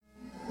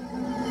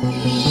Welcome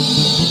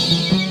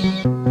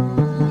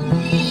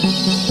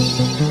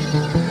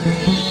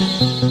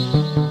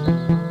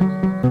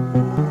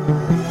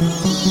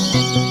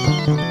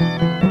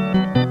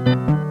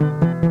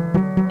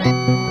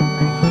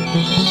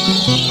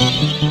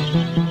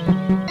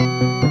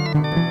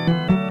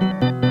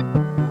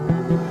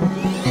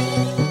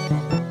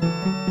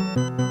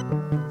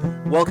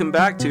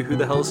back to Who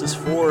the Hell Is This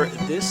For?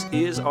 This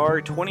is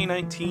our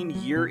 2019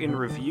 Year in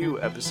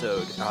Review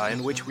episode,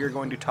 in which we are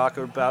going to talk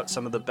about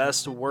some of the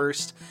best,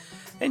 worst,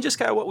 and just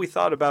kind of what we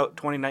thought about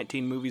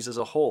 2019 movies as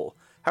a whole.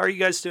 How are you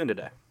guys doing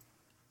today?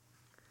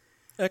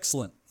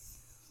 Excellent.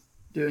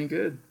 Doing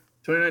good.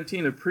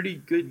 2019, a pretty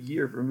good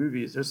year for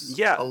movies. There's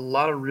a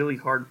lot of really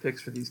hard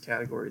picks for these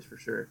categories for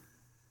sure.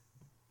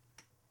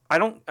 I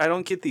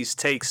don't get these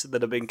takes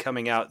that have been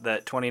coming out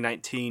that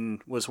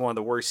 2019 was one of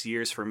the worst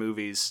years for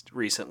movies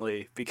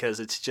recently, because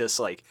it's just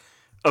like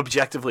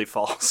objectively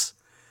false.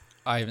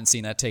 I haven't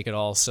seen that take at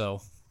all,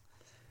 so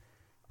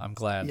I'm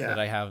glad that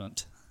I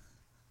haven't.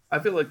 I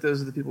feel like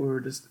those are the people who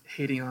are just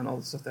hating on all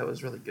the stuff that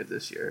was really good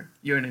this year.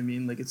 You know what I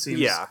mean? Like, it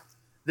seems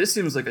this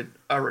seems like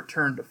a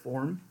return to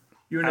form.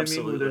 You know what I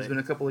mean? Where there's been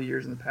a couple of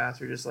years in the past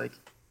where you're just like,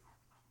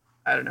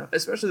 I don't know,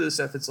 especially the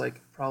stuff that's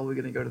like probably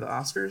going to go to the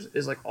Oscars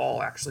is like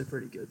all actually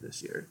pretty good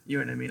this year. You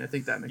know what I mean? I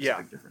think that makes a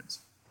big difference.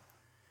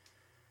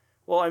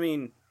 Well, I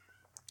mean,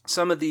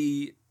 some of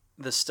the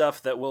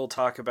stuff that we'll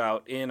talk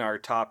about in our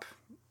top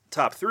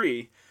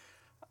three,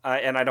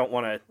 and I don't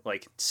want to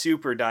like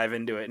super dive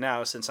into it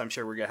now since I'm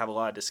sure we're going to have a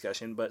lot of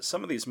discussion, but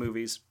some of these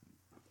movies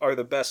are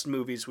the best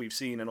movies we've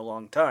seen in a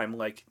long time,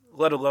 like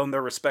let alone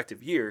their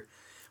respective year.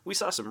 We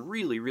saw some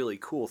really, really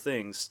cool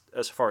things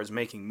as far as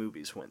making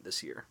movies went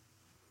this year.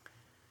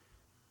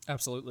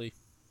 Absolutely.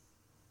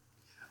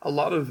 A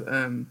lot of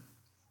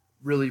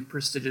really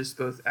prestigious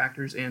both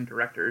actors and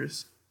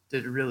directors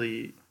did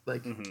really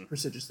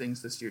prestigious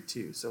things this year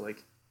too. So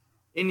like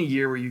in a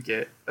year where you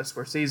get a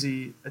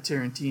Scorsese, a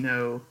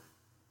Tarantino,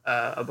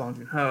 a Bong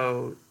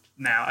Joon-ho,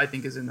 now I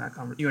think is in that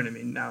conversation. You know what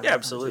I mean? Now, yeah,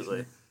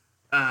 absolutely.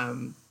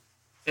 And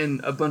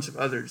a bunch of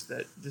others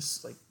that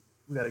just like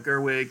we got a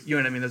Gerwig. You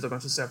know what I mean? There's a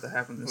bunch of stuff that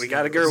happened this year. We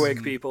got a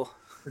Gerwig, people.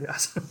 Pretty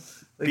awesome.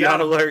 Be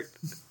on alert.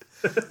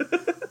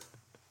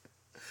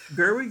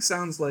 Gerwig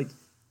sounds like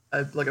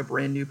a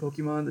brand new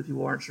Pokemon that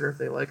people aren't sure if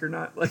they like or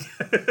not. Like,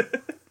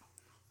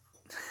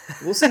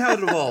 we'll see how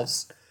it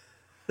evolves.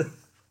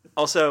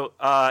 Also,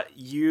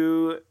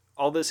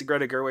 all this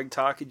Greta Gerwig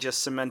talk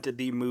just cemented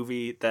the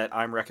movie that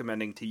I'm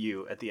recommending to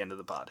you at the end of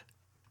the pod.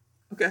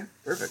 Okay,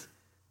 perfect.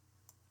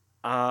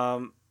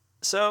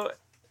 So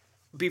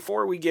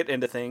before we get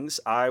into things,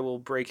 I will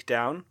break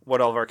down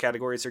what all of our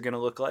categories are going to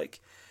look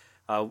like.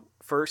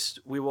 First,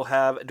 we will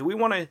have. Do we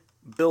want to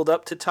build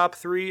up to top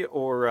three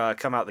or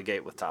come out the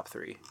gate with top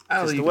three? I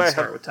don't think you can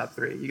start with top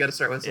three. You got to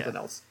start with something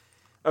else.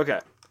 Okay.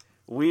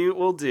 We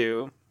will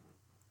do...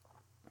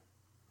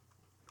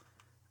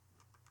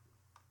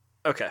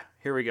 Okay,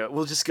 here we go.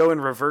 We'll just go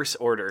in reverse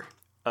order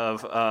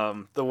of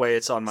the way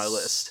it's on my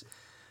list.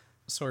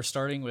 So we're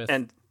starting with...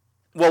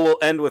 we'll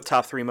end with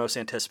top three most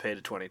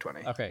anticipated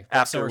 2020. Okay.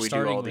 After we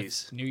do all with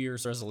these. New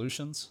Year's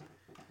resolutions?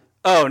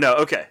 Oh, no.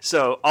 Okay.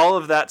 So all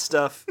of that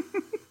stuff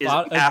is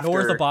after...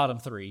 Ignore the bottom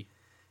three.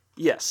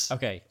 Yes.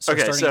 Okay. So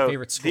starting with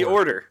favorite score. The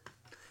order.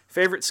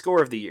 Favorite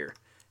score of the year.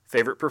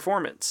 Favorite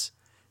performance.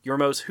 Your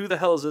most who the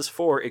hell is this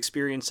for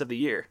experience of the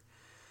year.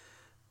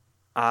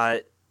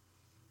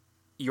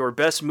 Your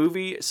best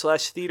movie /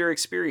 theater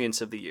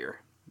experience of the year.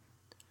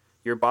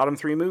 Your bottom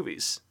three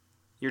movies.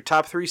 Your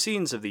top three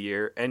scenes of the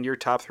year. And your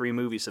top three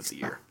movies of the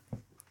year.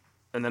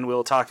 And then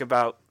we'll talk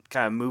about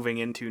kind of moving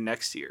into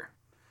next year.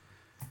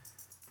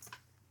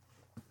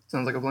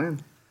 Sounds like a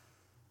plan.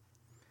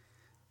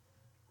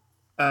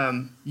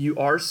 You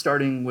are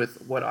starting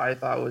with what I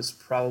thought was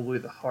probably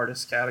the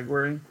hardest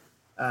category.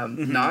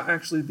 Not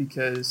actually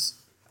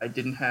because I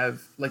didn't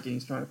have like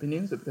any strong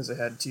opinions, but because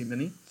I had too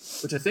many,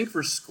 which I think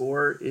for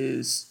score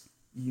is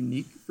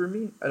unique for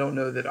me. I don't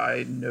know that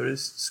I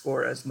noticed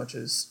score as much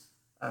as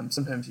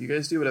sometimes you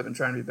guys do, but I've been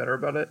trying to be better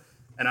about it.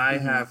 And I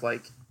have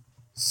like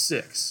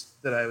 6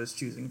 that I was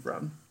choosing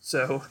from.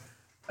 So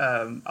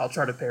I'll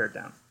try to pare it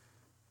down.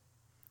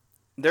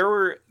 There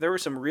were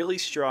some really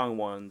strong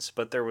ones,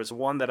 but there was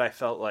one that I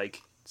felt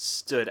like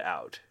stood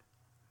out.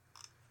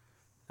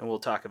 And we'll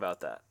talk about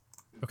that.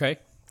 Okay.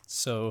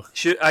 So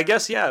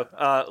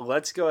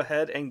let's go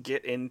ahead and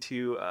get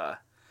into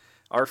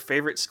our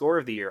favorite score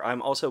of the year.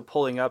 I'm also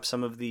pulling up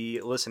some of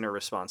the listener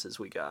responses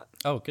we got.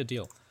 Oh, good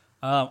deal.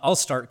 I'll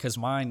start because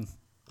mine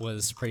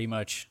was pretty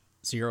much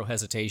zero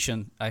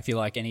hesitation. I feel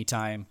like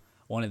anytime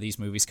one of these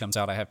movies comes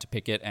out, I have to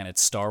pick it, and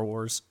it's Star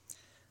Wars.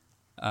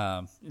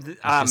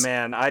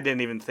 Man, I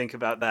didn't even think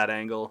about that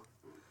angle.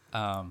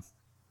 I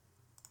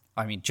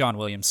mean, John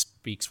Williams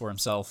speaks for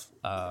himself.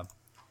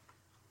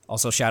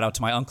 Also, shout out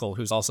to my uncle,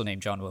 who's also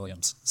named John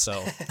Williams.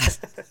 So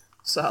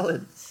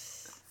solid.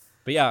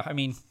 But yeah, I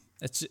mean,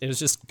 it was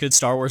just good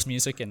Star Wars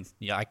music, and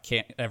yeah, I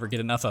can't ever get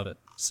enough of it.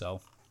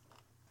 So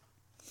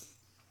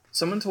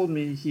someone told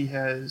me he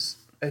has,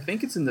 I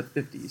think it's in the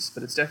 50s,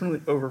 but it's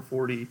definitely over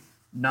 40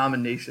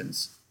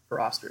 nominations for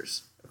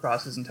Oscars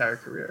across his entire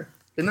career.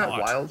 Isn't that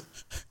God. wild?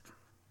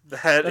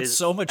 That's That's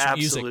so much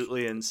music.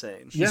 absolutely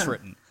insane. He's Yeah.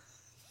 written.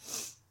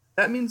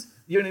 That means,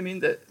 you know what I mean?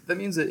 That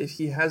means that if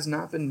he has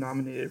not been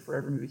nominated for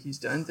every movie he's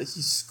done, that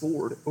he's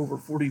scored over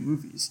 40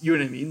 movies. You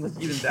know what I mean? Like,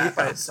 even that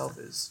by itself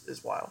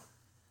is wild.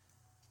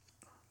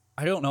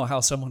 I don't know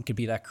how someone could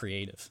be that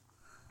creative.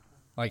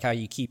 Like how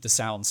you keep the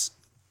sounds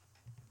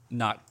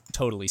not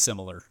totally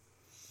similar.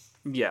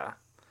 Yeah.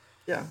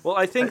 Yeah. Well,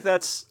 I think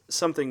that's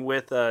something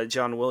with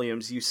John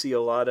Williams. You see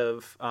a lot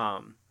of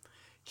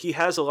he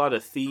has a lot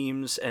of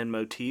themes and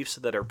motifs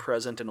that are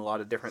present in a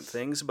lot of different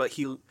things, but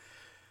he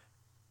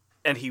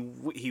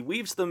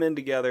weaves them in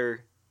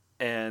together,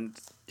 and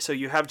so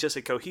you have just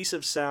a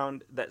cohesive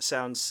sound that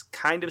sounds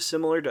kind of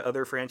similar to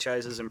other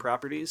franchises and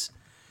properties,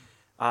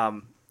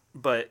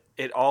 but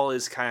it all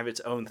is kind of its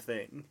own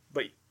thing.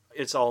 But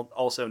it's all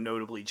also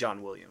notably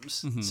John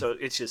Williams, so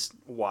it's just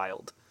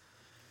wild.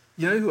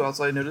 You know who else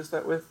I noticed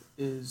that with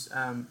is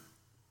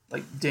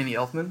like Danny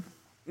Elfman.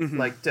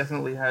 Like,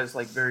 definitely has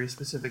like very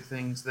specific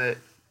things that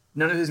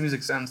none of his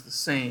music sounds the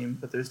same,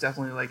 but there's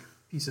definitely like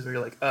pieces where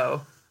you're like,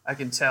 oh, I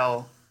can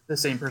tell the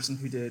same person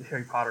who did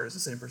Harry Potter is the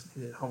same person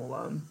who did Home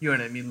Alone. You know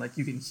what I mean? Like,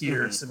 you can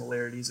hear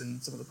similarities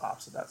in some of the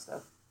pops of that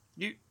stuff.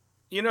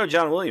 You know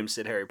John Williams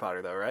did Harry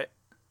Potter though, right?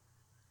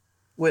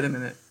 Wait a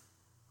minute.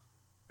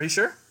 Are you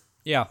sure?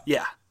 Yeah.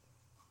 Yeah.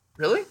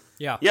 Really?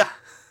 Yeah. Yeah.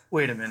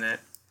 Wait a minute.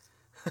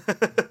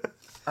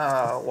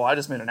 Well, I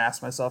just made an ass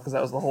of myself because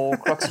that was the whole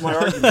crux of my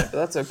argument, but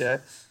that's okay.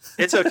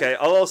 It's okay.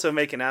 I'll also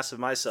make an ass of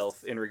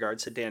myself in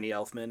regards to Danny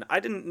Elfman. I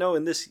didn't know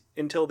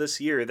until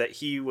this year that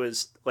he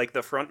was like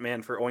the front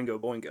man for Oingo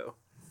Boingo.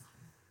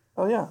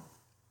 Oh, yeah.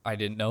 I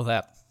didn't know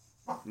that.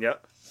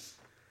 Yep.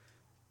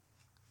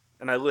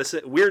 And I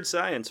listen. Weird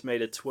Science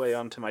made its way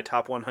onto my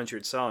top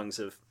 100 songs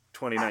of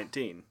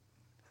 2019.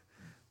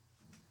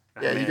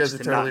 I Yeah, you managed guys are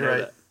to not totally know right.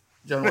 that.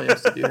 John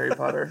Williams did do Harry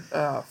Potter.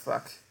 Oh,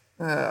 fuck.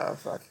 Oh,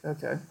 fuck.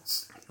 Okay.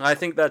 I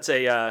think that's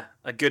a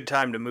good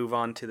time to move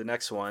on to the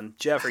next one.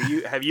 Jeff,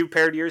 have you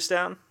pared yours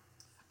down?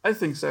 I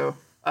think so.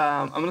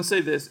 I'm going to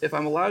say this. If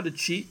I'm allowed to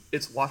cheat,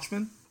 it's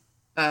Watchmen.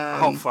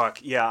 Oh fuck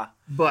yeah!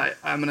 But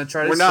I'm going to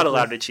try to We're not stick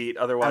allowed with- to cheat.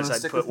 I'm Otherwise, gonna I'd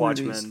stick put with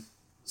movies. Watchmen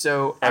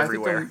So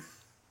everywhere.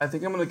 I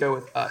think I'm going to go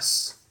with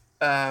Us.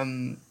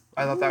 I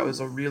thought that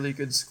was a really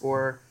good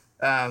score.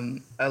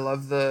 I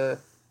love the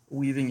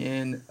weaving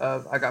in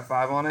of I Got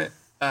Five on it.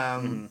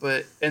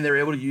 But they were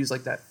able to use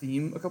like that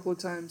theme a couple of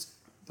times.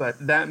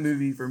 But that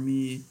movie for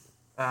me,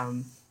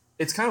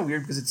 it's kind of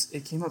weird because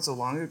it came out so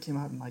long ago. It came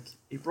out in like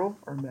April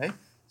or May,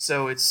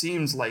 so it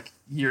seems like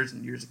years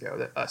and years ago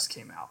that Us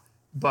came out.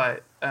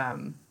 But I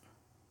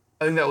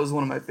think that was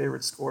one of my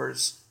favorite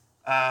scores.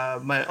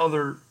 My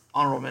other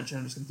honorable mention,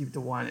 I'm just gonna keep it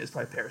to one, is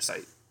probably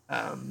Parasite.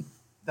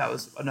 That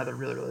was another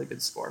really, really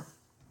good score.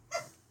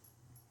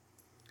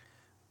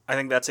 I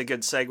think that's a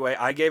good segue.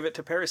 I gave it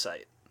to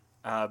Parasite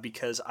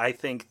because I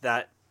think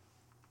that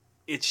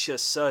it's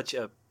just such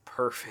a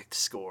perfect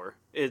score.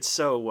 It's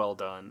so well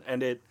done,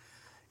 and it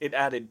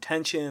added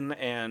tension,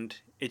 and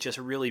it just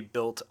really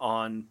built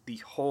on the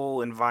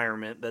whole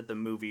environment that the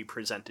movie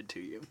presented to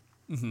you.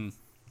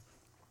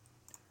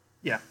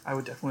 Yeah, I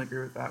would definitely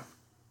agree with that.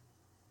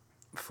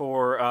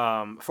 For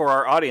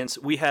our audience,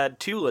 we had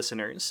 2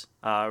 listeners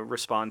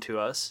respond to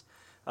us.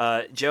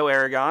 Joe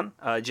Aragon,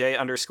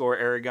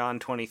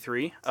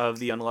 J_Aragon23 of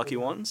the Unlucky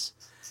Ones,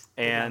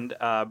 and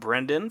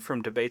Brendan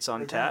from Debates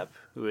on Tap,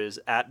 who is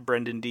at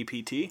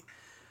BrendanDPT.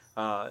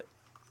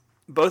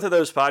 Both of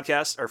those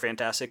podcasts are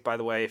fantastic, by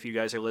the way, if you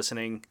guys are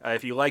listening.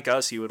 If you like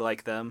us, you would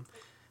like them.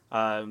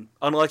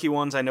 Unlucky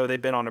Ones, I know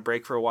they've been on a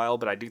break for a while,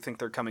 but I do think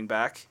they're coming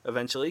back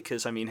eventually,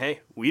 because, I mean, hey,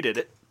 we did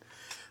it.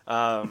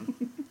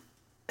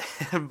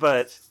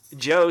 But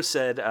Joe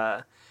said,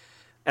 and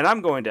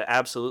I'm going to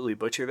absolutely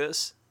butcher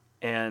this,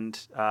 and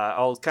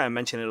I'll kind of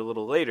mention it a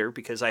little later,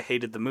 because I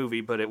hated the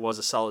movie, but it was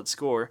a solid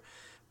score.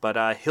 But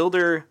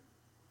Hildur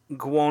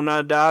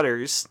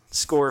Guðnadóttir's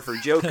score for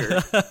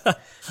Joker.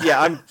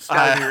 Yeah, I'm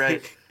Gotta be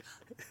right.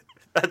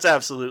 That's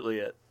absolutely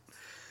it.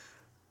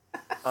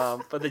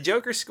 But the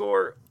Joker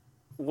score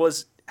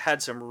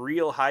had some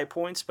real high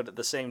points, but at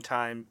the same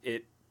time,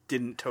 it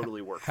didn't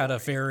totally work. Had a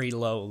very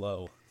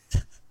low.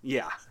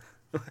 Yeah.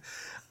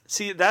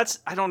 See, I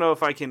don't know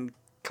if I can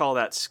call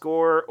that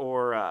score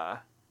or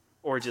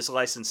just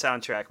licensed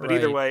soundtrack, but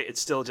either Right. way, it's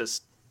still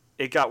just,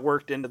 it got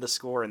worked into the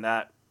score, and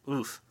that,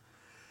 oof.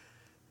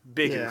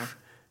 Big Yeah. oof.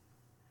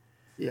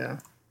 Yeah.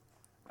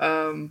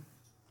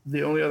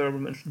 The only other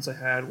mentions I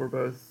had were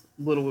both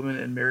Little Women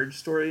and Marriage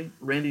Story.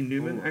 Randy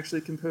Newman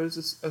actually composed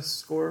a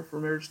score for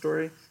Marriage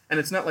Story, and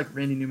it's not like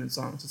Randy Newman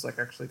songs; it's like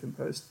actually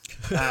composed.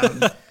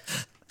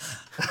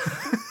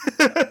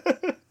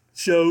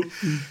 Show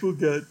people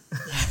good.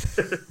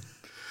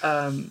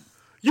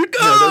 You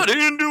got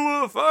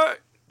into a fight,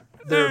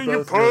 They're and you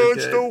both really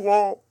punched good. a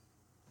wall.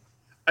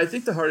 I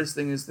think the hardest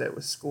thing is that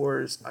with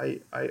scores,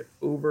 I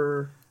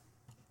over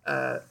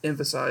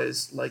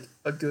emphasize like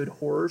a good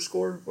horror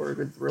score or a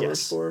good thriller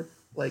Yes. score,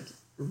 like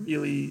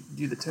really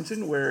do the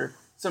tension, where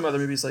some other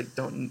movies like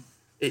don't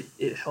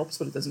it helps,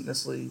 but it doesn't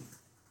necessarily.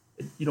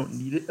 You don't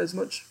need it as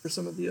much for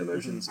some of the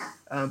emotions.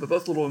 But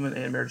both Little Women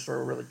and Marriage Story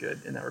were really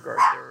good in that regard.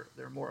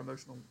 They're more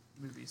emotional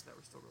movies that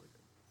were still really good.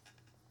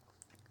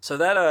 So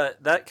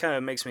that kind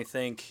of makes me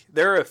think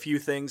there are a few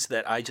things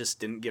that I just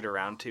didn't get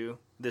around to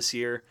this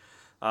year.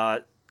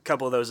 A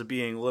couple of those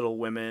being Little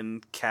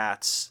Women,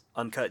 Cats,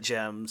 Uncut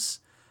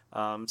Gems.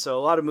 So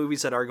a lot of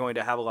movies that are going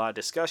to have a lot of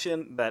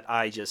discussion that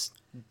I just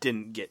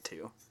didn't get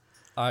to.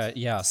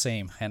 Yeah,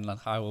 same. And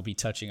I will be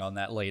touching on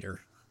that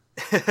later.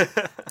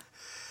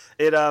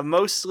 It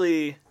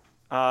mostly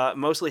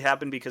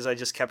happened because I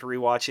just kept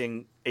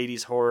rewatching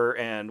 80s horror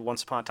and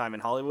Once Upon a Time in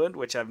Hollywood,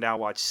 which I've now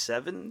watched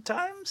 7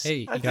 times.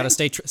 Hey, you got to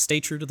stay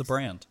true to the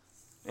brand.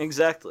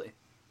 Exactly.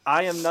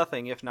 I am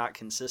nothing if not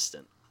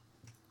consistent.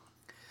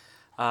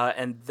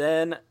 And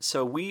then,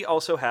 so we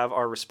also have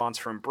our response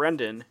from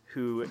Brendan,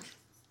 who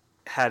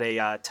had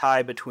a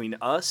tie between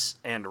us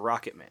and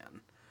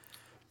Rocketman.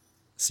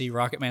 See,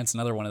 Rocketman's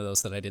another one of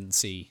those that I didn't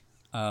see.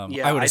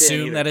 Yeah, I would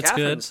assume either. that it's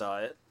Catherine good saw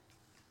it.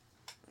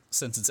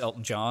 since it's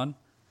Elton John.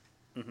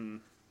 Mm-hmm.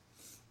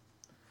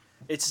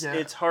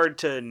 It's hard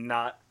to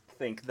not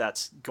think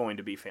that's going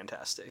to be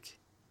fantastic.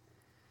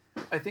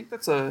 I think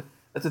that's a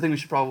thing we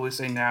should probably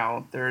say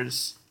now.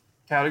 There's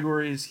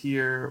categories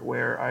here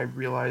where I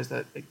realize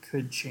that it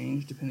could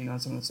change depending on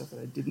some of the stuff that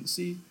I didn't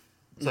see.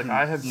 It's like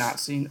I have not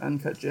seen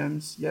Uncut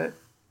Gems yet.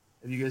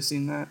 Have you guys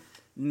seen that?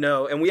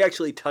 No, and we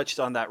actually touched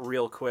on that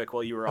real quick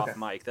while you were Okay. off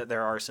mic, that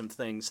there are some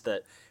things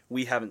that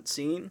we haven't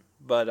seen,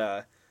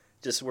 but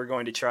just we're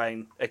going to try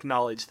and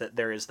acknowledge that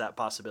there is that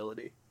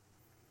possibility.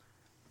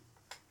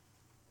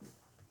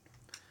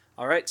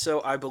 All right,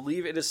 so I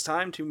believe it is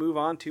time to move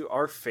on to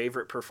our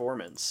favorite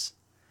performance.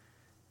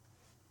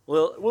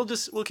 We'll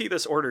keep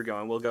this order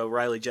going. We'll go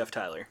Riley, Jeff,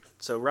 Tyler.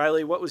 So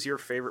Riley, what was your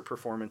favorite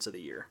performance of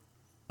the year?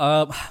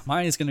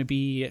 Mine is going to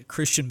be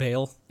Christian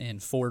Bale in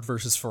Ford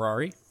versus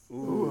Ferrari.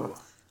 Ooh.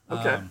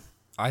 Okay.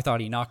 I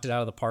thought he knocked it out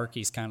of the park.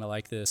 He's kind of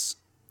like this.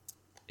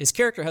 His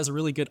character has a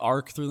really good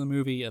arc through the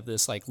movie of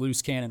this like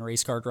loose cannon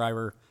race car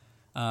driver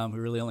who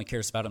really only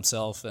cares about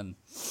himself and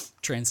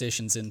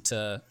transitions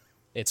into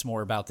it's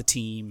more about the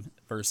team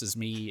versus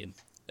me. And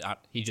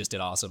he just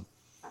did awesome.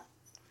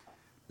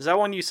 Is that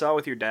one you saw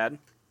with your dad?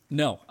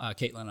 No,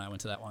 Caitlin and I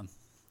went to that one.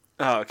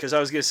 Oh, because I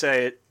was going to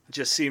say it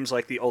just seems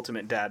like the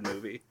ultimate dad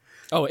movie.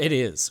 Oh, it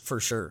is for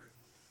sure.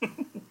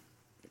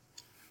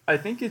 I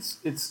think it's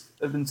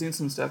I've been seeing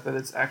some stuff that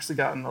it's actually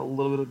gotten a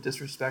little bit of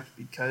disrespect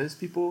because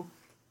people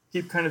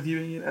keep kind of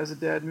viewing it as a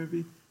dad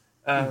movie.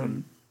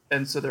 And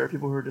so there are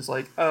people who are just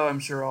like, oh, I'm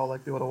sure I'll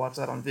like be able to watch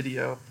that on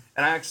video.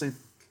 And I actually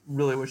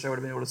really wish I would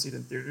have been able to see it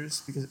in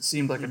theaters because it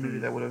seemed like a movie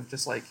that would have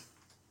just like,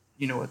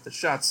 you know, with the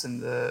shots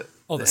and the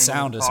the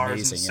sound is cars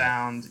amazing. and the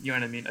sound, you know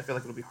what I mean? I feel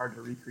like it'll be hard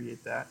to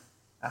recreate that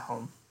at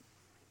home.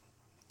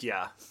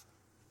 Yeah.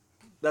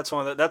 That's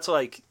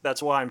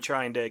why I'm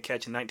trying to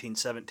catch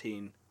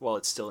 1917 while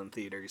it's still in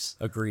theaters.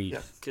 Agreed.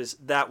 Yeah. Because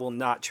that will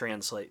not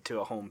translate to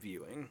a home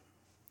viewing.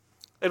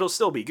 It'll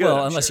still be good.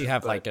 Well, I'm unless sure, you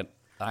have but like an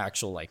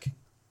actual like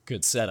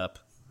good setup,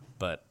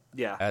 but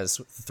yeah,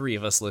 as three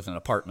of us live in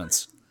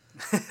apartments.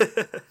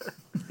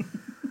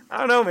 I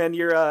don't know, man.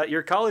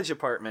 Your college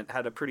apartment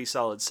had a pretty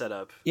solid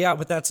setup. Yeah,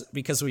 but that's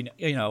because when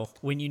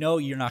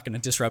you're not going to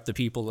disrupt the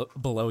people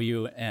below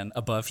you and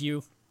above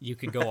you, you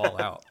can go all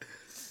out.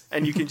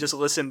 And you can just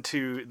listen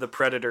to the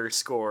Predator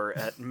score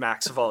at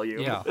max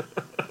volume. Yeah.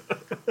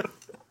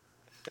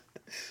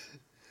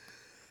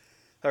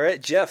 All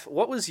right, Jeff,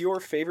 what was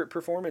your favorite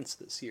performance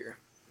this year?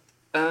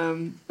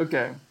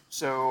 Okay,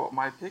 so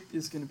my pick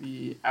is going to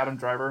be Adam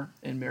Driver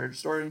in Marriage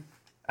Story.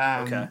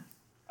 Okay.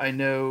 I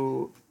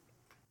know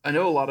a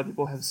lot of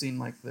people have seen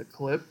like the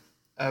clip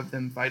of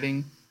them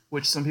fighting,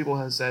 which some people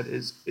have said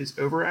is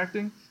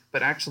overacting,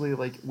 but actually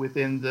like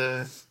within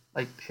the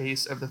like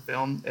pace of the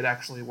film, it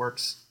actually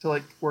works to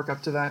like work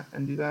up to that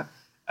and do that.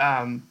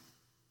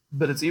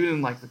 But it's even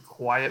in like the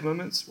quiet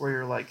moments where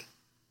you're like,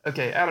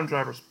 okay, Adam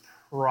Driver's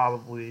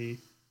probably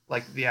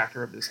like the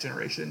actor of this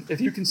generation.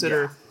 If you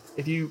consider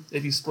if you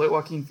split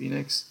Joaquin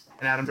Phoenix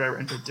and Adam Driver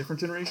into different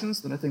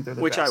generations, then I think they're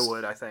the Which best. I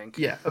would, I think.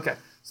 Yeah. Okay.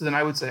 So then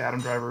I would say Adam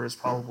Driver is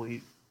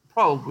probably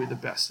the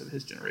best of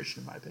his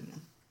generation, in my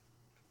opinion.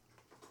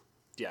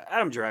 Yeah,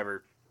 Adam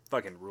Driver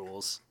fucking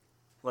rules.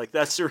 Like,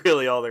 that's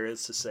really all there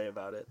is to say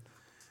about it.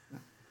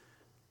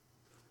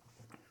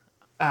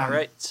 All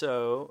right,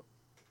 so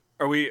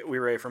are we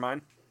ready for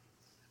mine?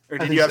 Or I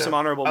did think you have so. some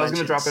honorable I was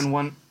mentions? going to drop in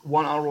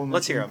one honorable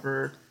Let's hear mention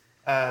 'em.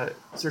 for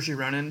Saoirse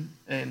Ronan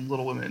in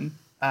Little Women.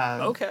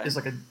 Okay. Is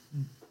like a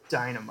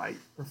dynamite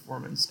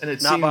performance, and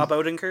it Not seemed, Bob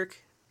Odenkirk?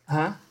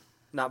 Huh?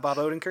 Not Bob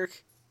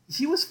Odenkirk?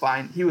 He was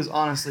fine. He was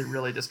honestly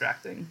really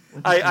distracting.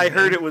 I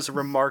heard it was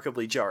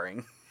remarkably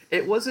jarring.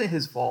 It wasn't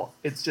his fault.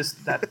 It's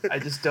just that I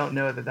just don't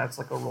know that that's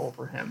like a role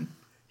for him.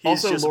 He's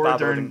also, just Laura Bob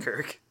Dern.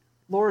 Odenkirk.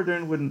 Laura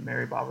Dern wouldn't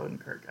marry Bob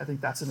Odenkirk. I think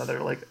that's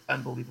another like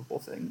unbelievable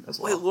thing as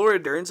well. Wait, Laura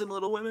Dern's in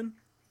Little Women?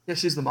 Yeah,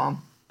 she's the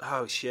mom.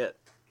 Oh, shit.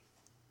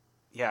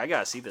 Yeah, I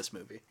gotta see this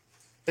movie.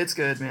 It's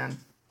good, man.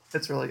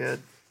 It's really good.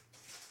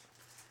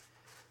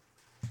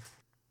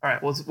 All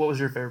right, what was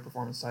your favorite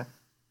performance, Ty?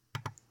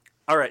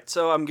 All right,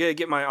 so I'm gonna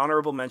get my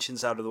honorable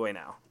mentions out of the way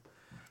now.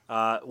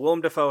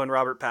 Willem Dafoe and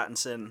Robert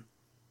Pattinson.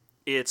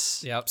 It's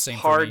Same for me.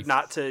 hard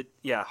not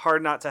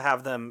to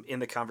have them in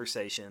the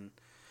conversation.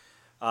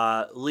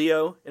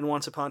 Leo in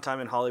Once Upon a Time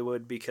in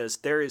Hollywood, because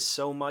there is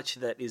so much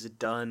that is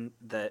done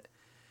that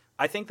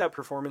I think that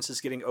performance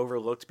is getting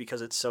overlooked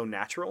because it's so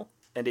natural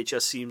and it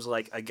just seems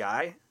like a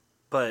guy,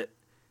 but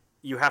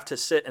you have to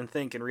sit and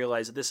think and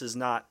realize that this is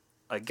not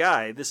a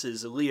guy. This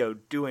is Leo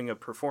doing a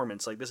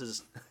performance. Like, this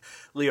is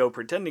Leo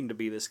pretending to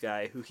be this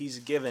guy who he's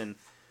given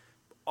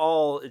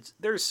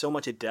there's so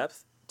much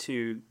depth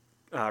to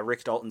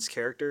Rick Dalton's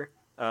character,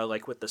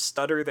 like with the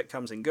stutter that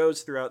comes and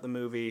goes throughout the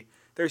movie.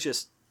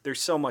 There's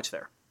so much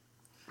there.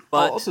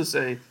 But I'll also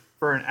say,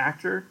 for an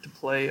actor to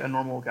play a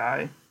normal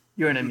guy,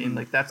 you know what I mean?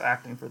 Like, that's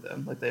acting for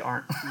them. Like, they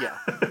aren't. Yeah.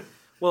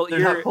 Well, They're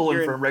not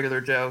pulling from regular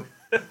Joe.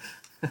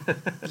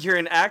 You're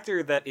an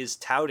actor that is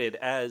touted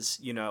as,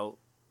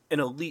 an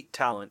elite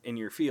talent in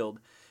your field,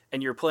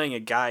 and you're playing a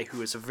guy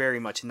who is very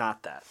much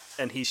not that.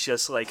 And he's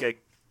just like a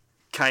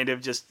kind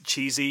of just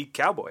cheesy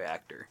cowboy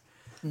actor,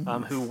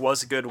 who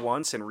was good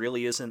once and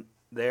really isn't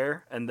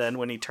there. And then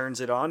when he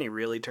turns it on, he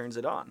really turns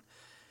it on.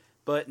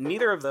 But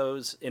neither of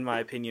those, in my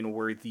opinion,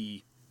 were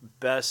the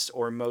best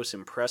or most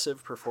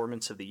impressive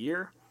performance of the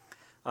year,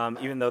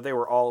 even though they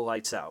were all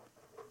lights out.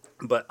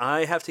 But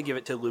I have to give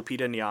it to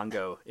Lupita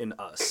Nyong'o in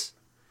Us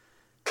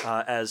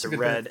as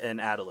Red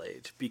and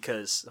Adelaide,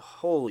 because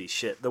holy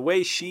shit, the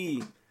way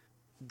she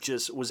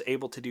just was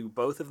able to do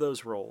both of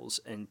those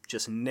roles and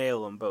just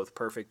nail them both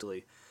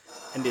perfectly,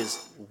 and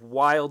is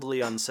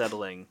wildly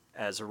unsettling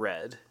as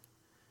Red.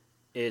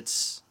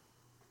 It's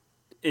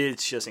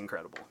just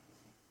incredible.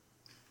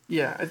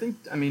 Yeah,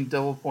 I mean,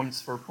 double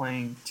points for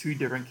playing two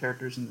different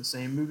characters in the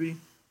same movie.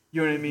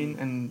 You know what I mean?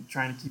 And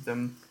trying to keep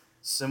them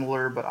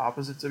similar but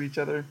opposites of each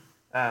other.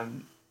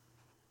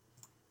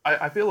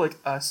 I feel like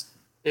Us,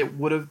 it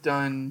would have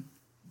done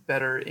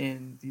better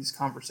in these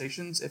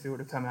conversations if it would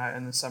have come out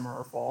in the summer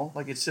or fall.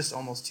 Like, it's just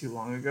almost too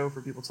long ago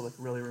for people to, like,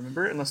 really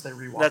remember it unless they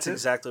rewatch it. That's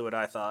exactly what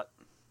I thought.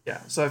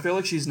 Yeah, so I feel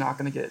like she's not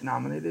going to get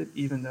nominated,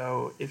 even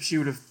though if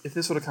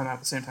this would have come out at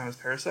the same time as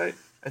Parasite,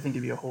 I think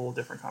it'd be a whole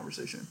different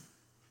conversation.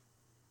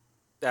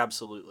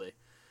 Absolutely.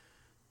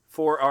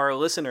 For our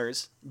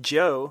listeners,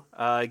 Joe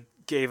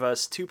gave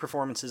us two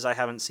performances I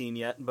haven't seen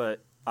yet, but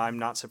I'm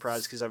not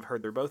surprised because I've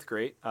heard they're both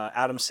great.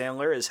 Adam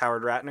Sandler as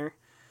Howard Ratner,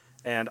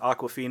 and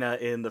Awkwafina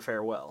in The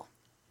Farewell.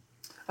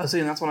 I was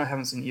saying that's one I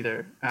haven't seen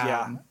either.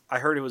 Yeah, I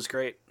heard it was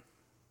great.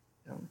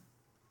 Yeah.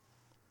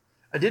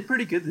 I did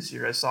pretty good this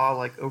year. I saw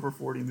like over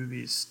 40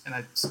 movies, and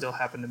I still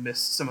happen to miss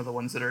some of the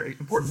ones that are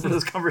important for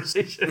this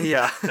conversation.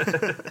 Yeah.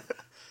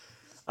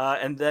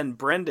 And then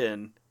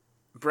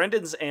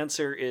Brendan's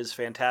answer is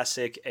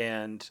fantastic,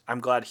 and I'm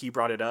glad he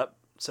brought it up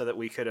so that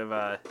we could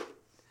have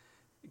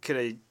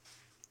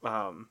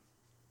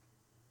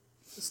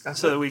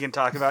so that we can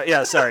talk about.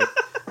 Yeah, sorry,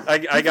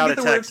 I got a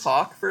text.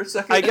 Talk for a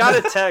second. I got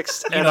a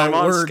text, and I'm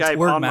on Skype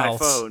on mouths.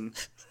 my phone.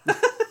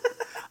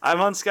 I'm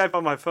on Skype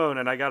on my phone,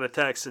 and I got a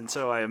text, and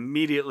so I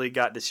immediately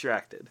got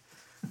distracted.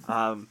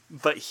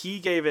 But he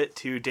gave it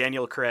to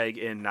Daniel Craig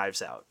in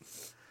Knives Out,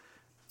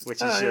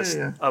 which is just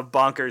a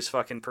bonkers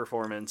fucking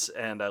performance,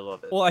 and I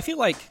love it. Well, I feel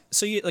like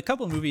a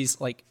couple of movies,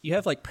 like you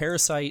have like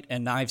Parasite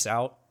and Knives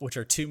Out, which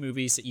are two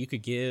movies that you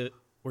could give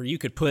where you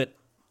could put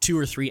 2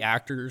 or 3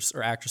 actors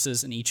or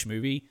actresses in each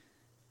movie.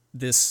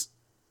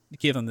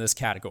 Give them this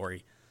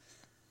category.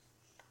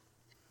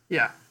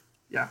 Yeah.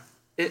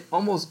 It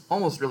almost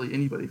really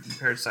anybody from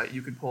Parasite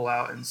you could pull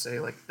out and say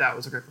like that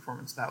was a great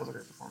performance. That was a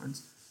great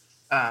performance.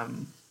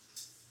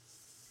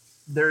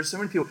 There's so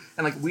many people,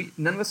 and like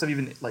none of us have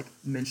even like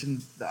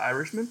mentioned The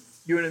Irishman.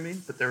 You know what I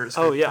mean? But there was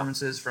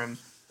performances from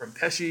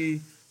Pesci,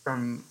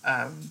 from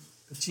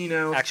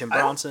Pacino, Action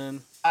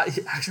Bronson.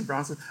 Action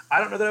Bronson. I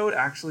don't know that I would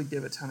actually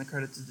give a ton of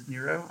credit to De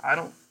Niro.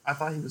 I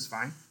thought he was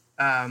fine.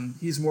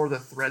 He's more the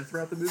thread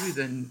throughout the movie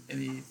than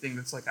anything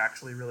that's like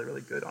actually really,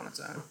 really good on its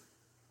own.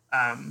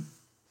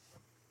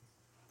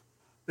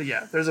 But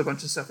yeah, there's a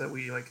bunch of stuff that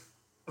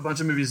a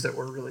bunch of movies that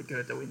were really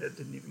good that we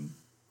didn't even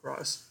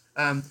cross.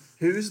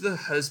 Who's the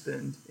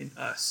husband in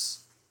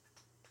Us?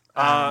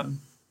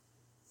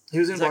 He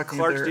was in Black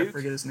Panther. I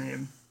forget his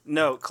name.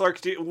 No,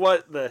 Clark Duke.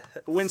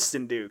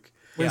 Winston Duke.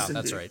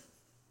 Winston Duke. Right.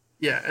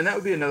 Yeah, and that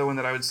would be another one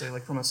that I would say,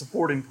 like from a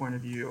supporting point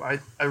of view, I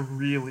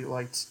really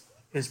liked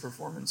his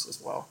performance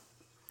as well.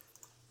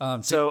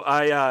 So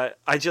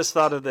I just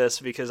thought of this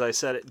because I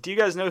said it. Do you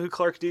guys know who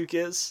Clark Duke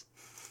is?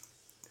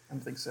 I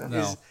don't think so.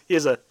 No. He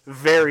is a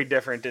very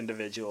different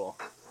individual.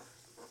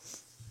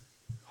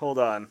 Hold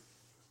on.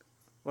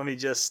 Let me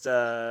just...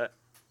 there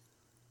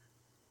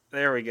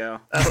we go.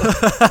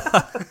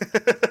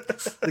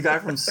 The guy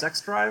from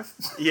Sex Drive?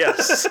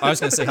 Yes. I was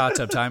going to say Hot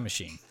Tub Time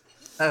Machine.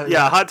 Oh,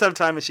 yeah, Hot Tub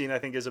Time Machine I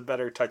think is a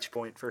better touch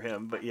point for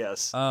him, but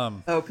yes.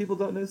 People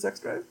don't know Sex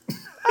Drive?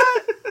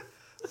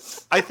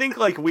 I think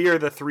like we are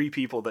the 3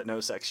 people that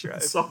know Sex Drive. I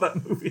saw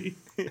that movie.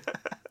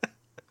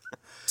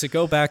 To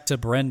go back to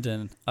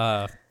Brendan,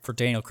 for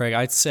Daniel Craig,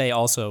 I'd say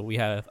also we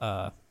have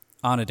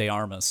Ana de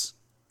Armas.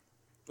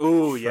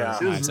 Ooh, yeah.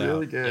 She was Knives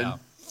really Out. good. Yeah.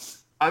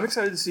 I'm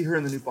excited to see her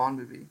in the new Bond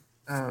movie.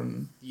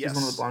 She's Yes.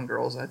 one of the Bond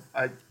girls.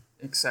 I'm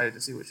excited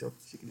to see what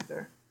she can do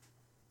there.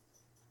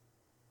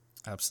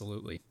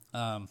 Absolutely.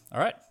 All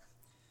right.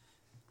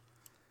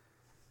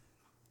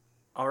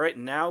 All right,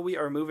 now we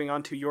are moving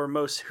on to your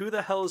most who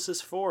the hell is this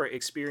for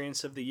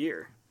experience of the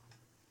year.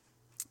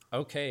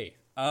 Okay.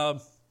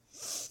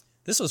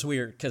 This was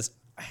weird because,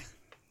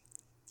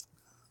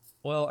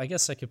 well, I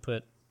guess I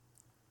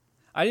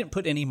didn't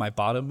put any of my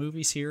bottom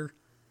movies here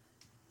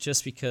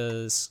just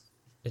because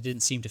it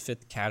didn't seem to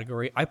fit the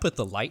category. I put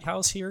The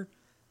Lighthouse here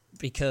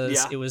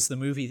because it was the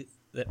movie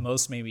that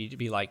most made me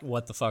be like,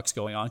 what the fuck's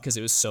going on? Because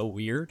it was so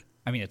weird.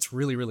 I mean, it's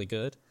really, really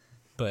good,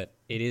 but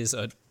it is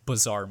a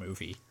bizarre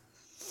movie.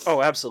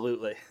 Oh,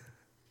 absolutely.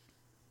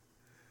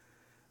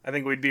 I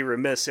think we'd be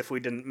remiss if we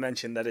didn't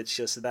mention that it's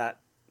just that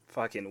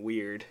fucking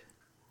weird.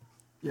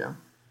 Yeah.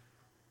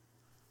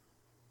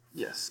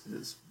 Yes, it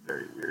is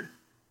very weird.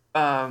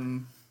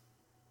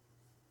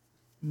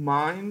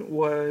 Mine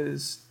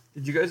was.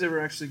 Did you guys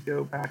ever actually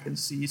go back and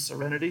see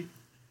Serenity?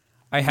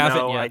 I haven't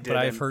No, I yet, but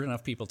I've didn't. heard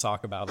enough people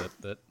talk about it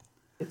that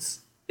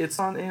It's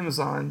on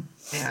Amazon,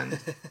 and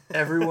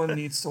everyone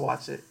needs to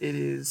watch it. It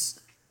is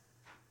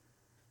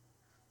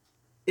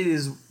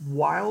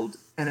wild,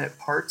 and at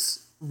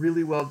parts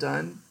really well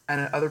done,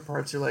 and at other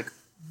parts you're like,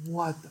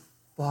 what the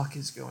fuck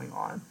is going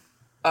on?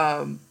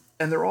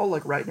 And they're all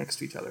like right next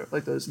to each other.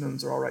 Like those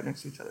moments are all right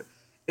next to each other.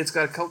 It's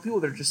got a couple people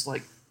that are just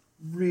like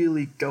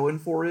really going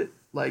for it,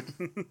 like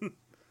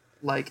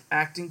like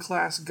acting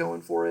class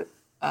going for it.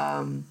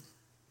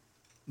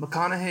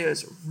 McConaughey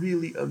is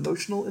really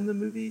emotional in the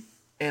movie,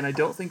 and I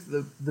don't think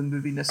the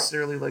movie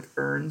necessarily like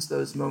earns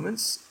those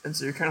moments. And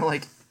so you're kind of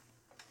like,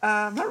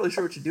 I'm not really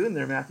sure what you're doing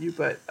there, Matthew,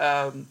 but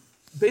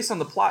based on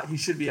the plot, he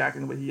should be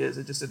acting the way he is.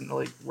 It just didn't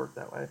really work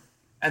that way.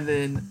 And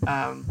then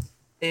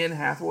Anne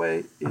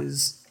Hathaway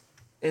is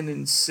an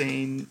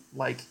insane,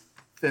 like,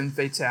 femme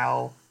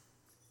fatale,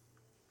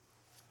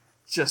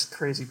 just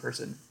crazy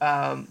person.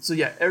 So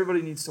yeah,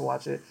 everybody needs to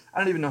watch it. I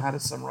don't even know how to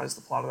summarize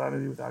the plot of that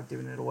movie without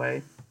giving it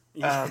away.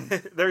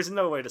 There's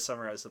no way to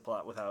summarize the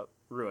plot without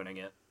ruining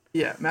it.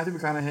 Yeah, Matthew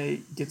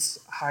McConaughey gets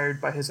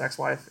hired by his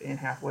ex-wife, Anne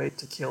Hathaway,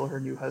 to kill her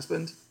new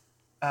husband,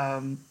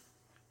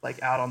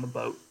 like out on the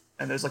boat.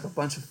 And there's like a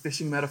bunch of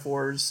fishing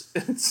metaphors.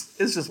 It's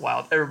just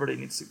wild. Everybody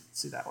needs to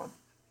see that one.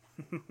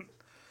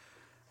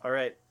 All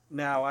right,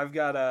 now I've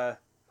got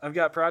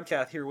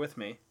Prodcath here with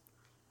me,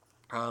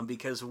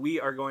 because we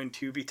are going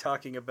to be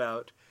talking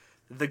about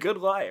The Good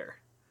Liar,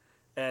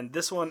 and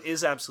this one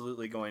is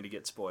absolutely going to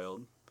get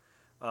spoiled,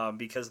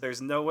 because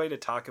there's no way to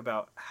talk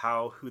about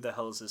how Who the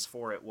Hell Is This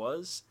For it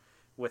was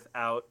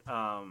without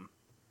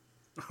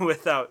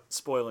without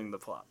spoiling the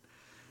plot.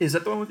 Is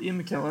that the one with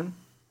Ian McKellen?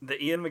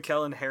 The Ian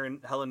McKellen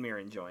Helen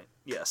Mirren joint,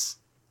 yes.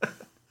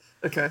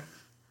 Okay.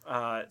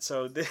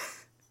 So this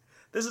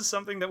is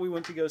something that we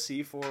went to go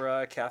see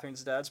for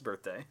Catherine's dad's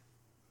birthday,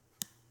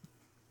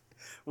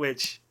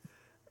 which,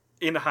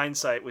 in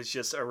hindsight, was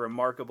just a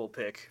remarkable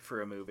pick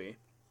for a movie.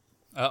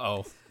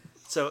 Uh-oh.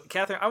 So,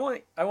 Catherine, I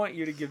want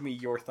you to give me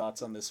your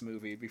thoughts on this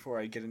movie before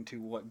I get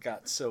into what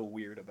got so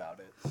weird about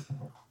it.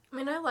 I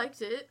mean, I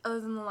liked it,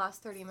 other than the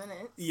last 30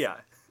 minutes. Yeah.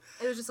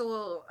 It was just a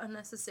little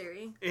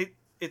unnecessary.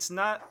 It's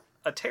not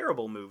a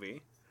terrible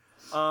movie,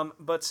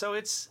 but so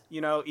it's,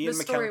 Ian McKellen. The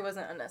story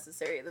wasn't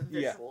unnecessary. The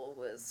visual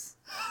was...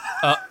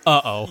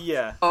 Uh-oh.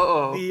 Yeah.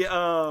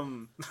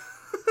 Uh-oh.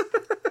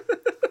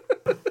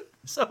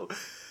 So,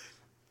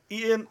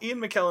 Ian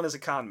McKellen is a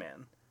con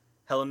man.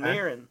 Helen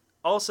Mirren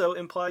also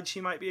implied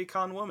she might be a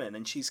con woman,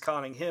 and she's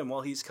conning him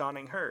while he's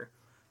conning her.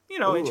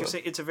 Ooh.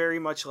 Interesting. It's a very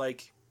much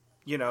like,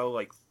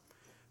 like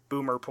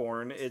boomer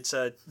porn. It's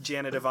a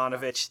Janet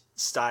Ivanovich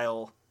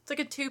style. It's like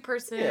a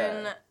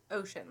two-person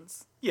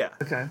Oceans. Yeah.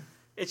 Okay.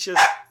 It's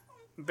just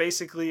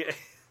basically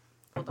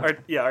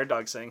our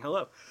dog's saying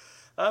hello.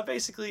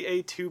 Basically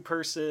a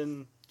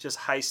two-person just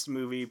heist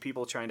movie,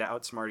 people trying to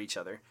outsmart each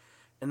other.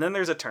 And then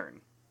there's a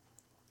turn.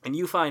 And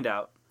you find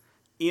out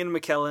Ian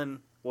McKellen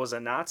was a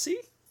Nazi.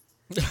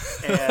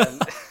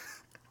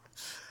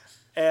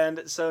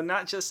 And so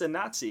not just a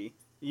Nazi,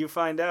 you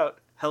find out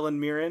Helen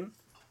Mirren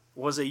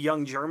was a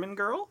young German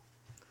girl.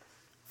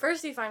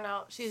 First you find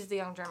out she's the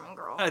young German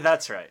girl.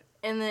 That's right.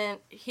 And then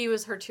he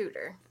was her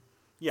tutor.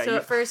 Yeah. So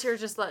at first you're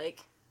just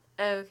like,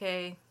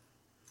 okay,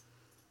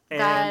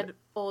 bad,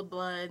 old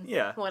blood,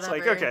 whatever. It's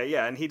like, okay,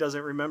 yeah, and he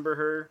doesn't remember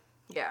her.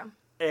 Yeah.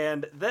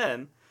 And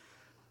then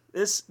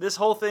this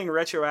whole thing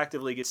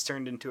retroactively gets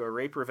turned into a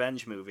rape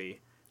revenge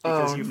movie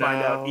because you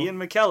find out Ian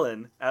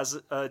McKellen as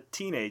a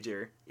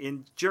teenager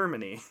in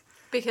Germany.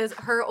 Because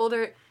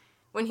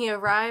when he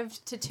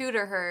arrived to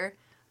tutor her,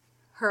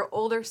 her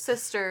older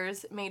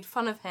sisters made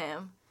fun of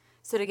him.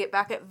 So to get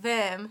back at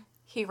them,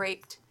 he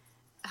raped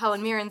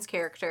Helen Mirren's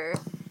character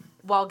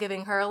while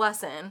giving her a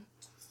lesson.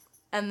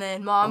 And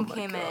then Mom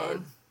came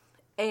in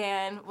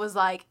and was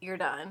like, "You're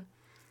done."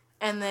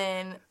 And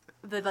then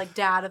the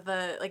dad of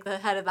the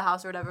head of the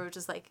house or whatever was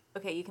just like,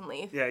 "Okay, you can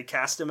leave." Yeah, he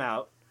cast him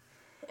out.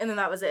 And then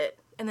that was it.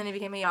 and then he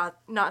became a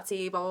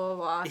Nazi, blah, blah,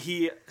 blah.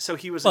 He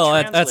was Well,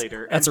 a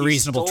translator. that's a and he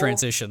reasonable stole-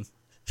 transition.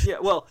 Yeah,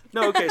 well,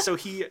 no, okay, so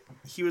he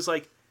was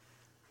like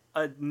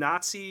a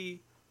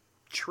Nazi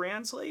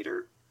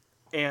translator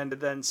and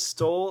then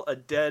stole a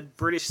dead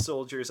British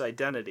soldier's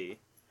identity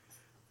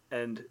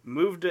and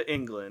moved to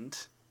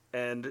England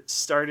and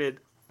started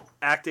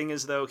acting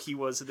as though he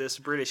was this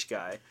British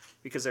guy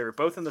because they were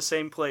both in the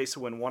same place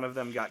when one of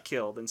them got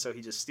killed, and so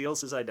he just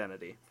steals his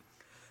identity.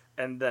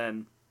 And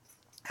then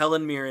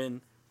Helen Mirren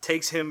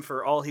takes him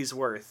for all he's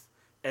worth,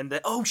 and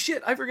then oh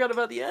shit, I forgot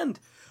about the end.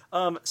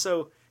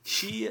 So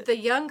she The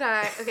young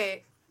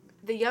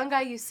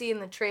guy you see in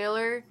the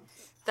trailer,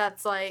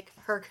 that's like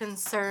her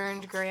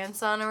concerned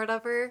grandson or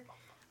whatever.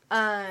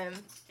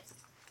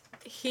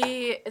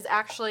 He is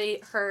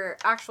actually her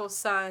actual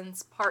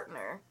son's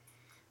partner,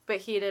 but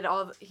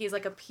he's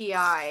like a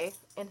PI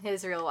in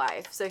his real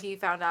life, so he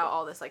found out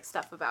all this like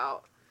stuff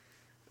about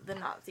the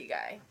Nazi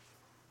guy.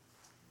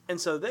 And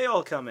so they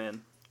all come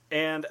in,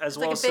 and as It's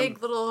well like as a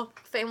big little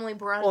family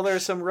brunch. well,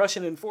 there's some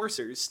Russian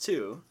enforcers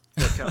too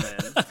that come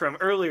in from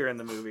earlier in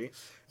the movie,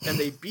 and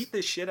they beat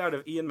the shit out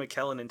of Ian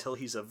McKellen until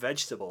he's a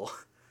vegetable.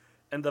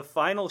 And the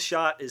final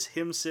shot is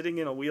him sitting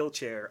in a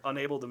wheelchair,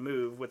 unable to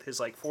move, with his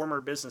like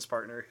former business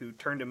partner who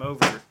turned him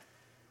over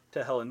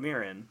to Helen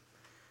Mirren,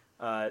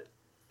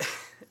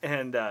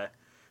 and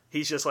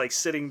he's just like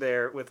sitting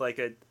there with like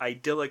a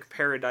idyllic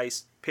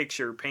paradise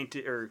picture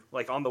painted or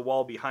like on the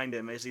wall behind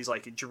him as he's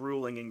like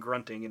drooling and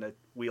grunting in a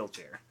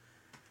wheelchair.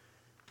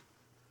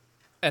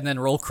 And then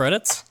roll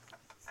credits.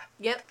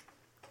 Yep.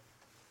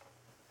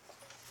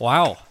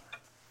 Wow.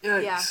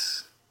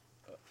 Yikes.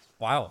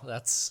 Wow,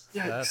 that's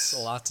Yikes.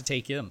 a lot to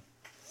take in.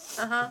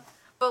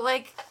 But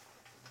like,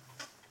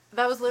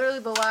 that was literally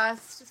the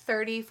last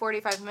 30,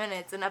 45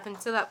 minutes, and up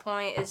until that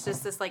point, it's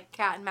just this like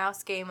cat and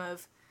mouse game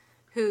of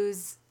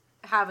who's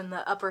having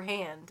the upper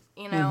hand,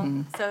 you know?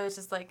 Mm-hmm. So it's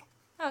just like,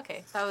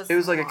 okay, that was. It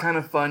was like a long. kind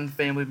of fun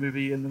family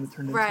movie, and then it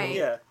turned Right. into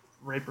Yeah. a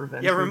rape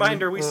revenge. Yeah, movie.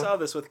 reminder, we Ugh. saw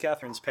this with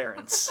Catherine's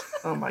parents.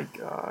 Oh my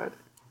god.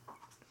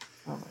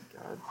 Oh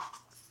my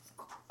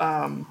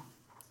god.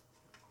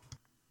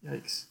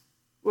 Yikes.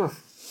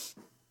 Woof.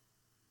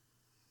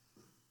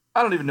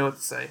 I don't even know what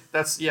to say.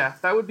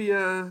 That would be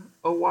a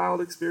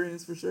wild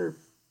experience for sure.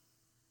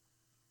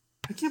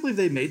 I can't believe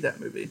they made that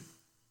movie.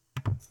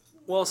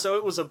 Well, so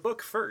it was a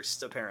book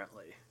first,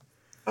 apparently.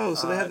 Oh,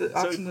 so they had the so-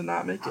 option to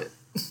not make it.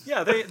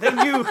 Yeah,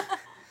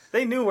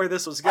 they knew where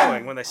this was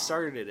going when they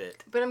started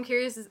it. But I'm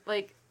curious,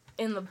 like,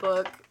 in the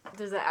book,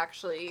 does it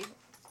actually. It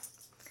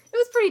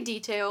was pretty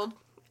detailed.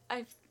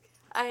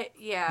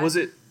 Yeah. Was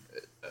it?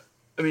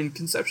 I mean,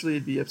 conceptually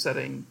it'd be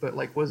upsetting, but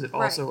like, was it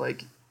also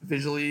like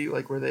visually,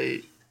 like, were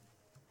they?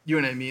 You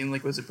know what I mean?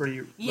 Like, was it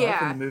pretty rough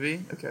in the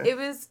movie? Okay. It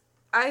was.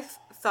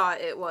 Thought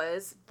it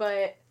was,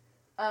 but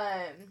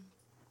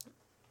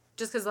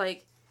just because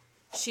like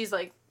she's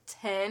like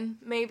 10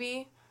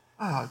 maybe,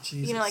 Oh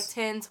Jesus. you know, like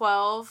 10,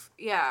 12,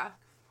 yeah,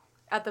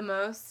 at the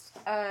most,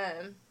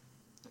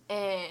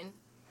 and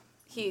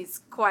he's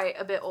quite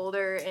a bit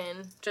older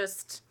and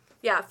just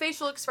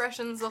facial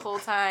expressions the whole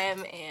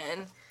time,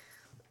 and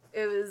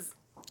it was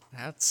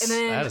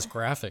That is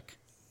graphic.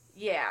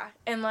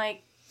 and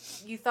like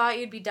you thought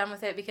you'd be done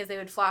with it because they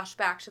would flash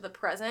back to the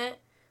present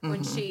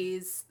when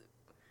she's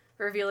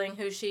revealing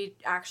who she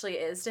actually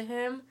is to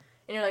him,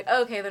 and you're like,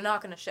 okay, they're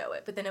not going to show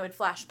it, but then it would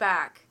flash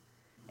back,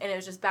 and it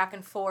was just back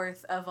and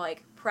forth of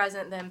like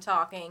present them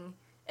talking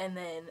and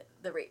then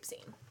the rape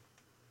scene.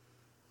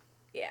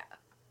 Yeah.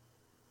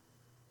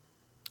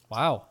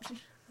 Wow.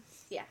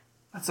 Yeah.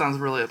 That sounds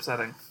really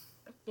upsetting.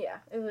 Yeah.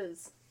 It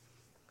was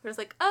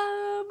like,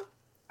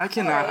 I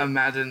cannot Alright.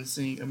 imagine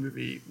seeing a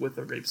movie with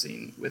a rape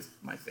scene with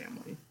my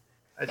family.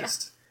 I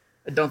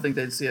don't think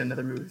they'd see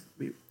another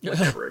movie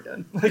like ever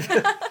again. Like,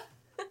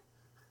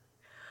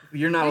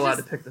 you're not We allowed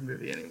just- to pick the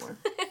movie anymore.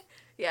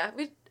 yeah,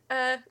 we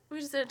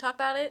just didn't talk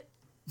about it.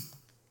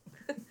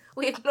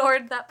 We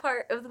ignored that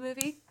part of the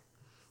movie.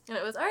 And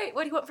it was, all right,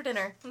 what do you want for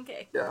dinner?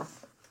 Okay. Yeah.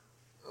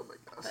 Oh my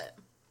gosh. But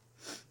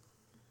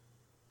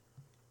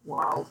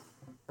Wild.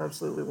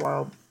 Absolutely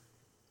wild.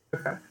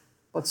 Okay.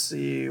 Let's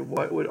see.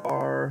 What would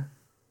our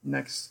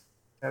next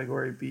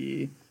category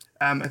be?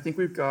 I think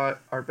we've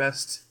got our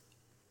best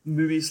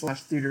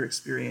movie/theater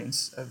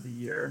experience of the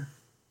year.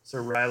 So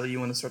Riley, you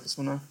want to start this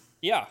one off?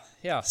 Yeah.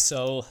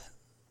 So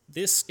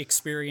this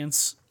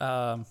experience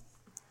I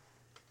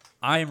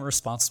am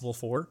responsible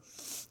for.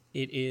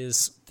 It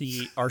is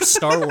our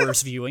Star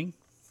Wars viewing.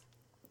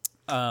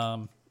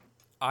 I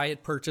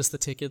had purchased the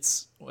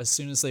tickets as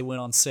soon as they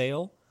went on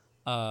sale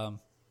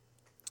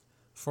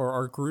for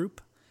our group.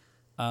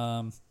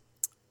 And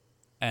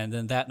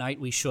then that night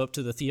we show up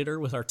to the theater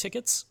with our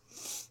tickets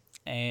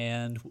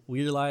and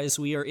we realize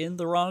we are in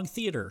the wrong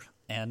theater.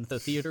 And the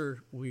theater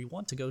we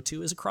want to go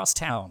to is across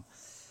town.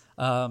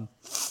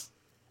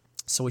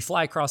 So we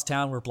fly across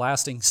town. We're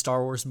blasting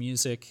Star Wars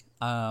music.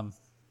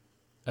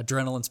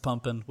 Adrenaline's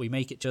pumping. We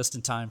make it just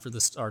in time for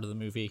the start of the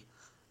movie.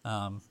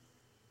 And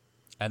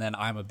then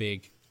I'm a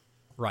big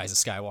Rise of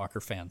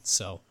Skywalker fan,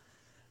 so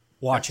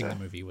watching the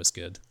movie was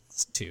good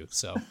too.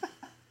 So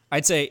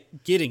I'd say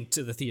getting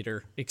to the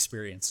theater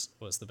experience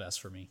was the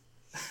best for me.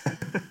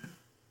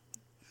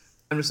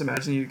 I'm just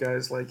imagining you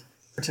guys like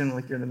pretending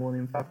like you're in the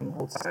Millennium Falcon the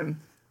whole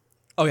time.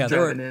 Oh yeah,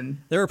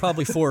 Driving there were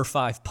probably 4 or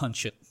 5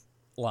 punch it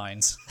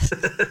lines.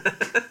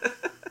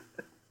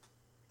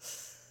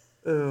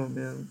 Oh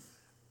man.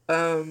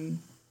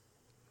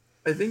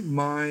 I think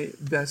my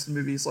best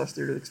movie /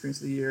 theater experience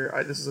of the year.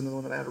 This is another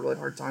one that I had a really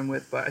hard time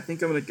with, but I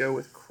think I'm gonna go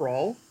with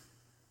Crawl.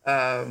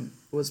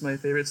 Was my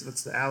favorite. So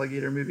that's the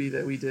alligator movie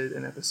that we did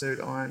an episode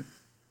on.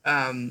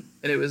 And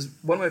it was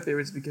one of my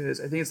favorites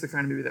because I think it's the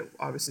kind of movie that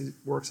obviously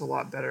works a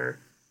lot better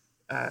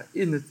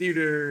in the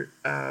theater.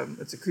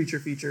 It's a creature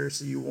feature,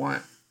 so you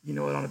want it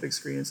on a big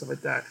screen and stuff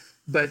like that.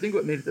 But I think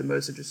what made it the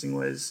most interesting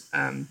was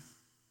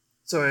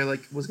so I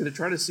was going to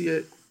try to see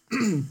it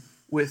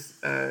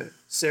with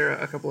Sarah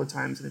a couple of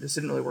times, and it just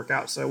didn't really work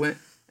out. So I went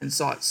and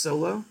saw it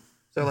solo.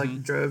 So I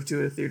drove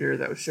to a theater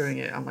that was showing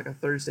it on a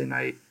Thursday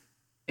night,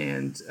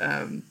 and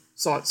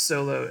saw it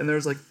solo. And there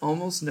was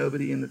almost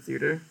nobody in the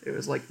theater. It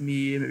was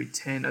me and maybe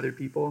 10 other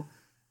people.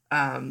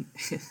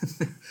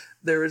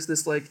 There was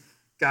this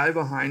guy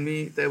behind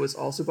me that was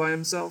also by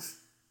himself,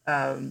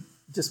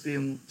 just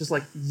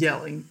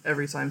yelling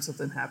every time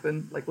something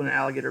happened. Like when an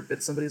alligator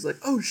bit somebody, he's like,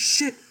 "Oh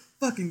shit,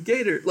 fucking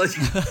gator!"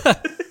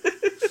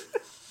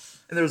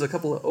 And there was a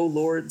couple of "oh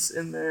lords"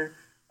 in there,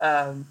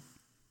 so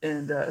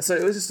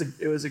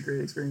it was a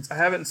great experience. I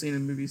haven't seen a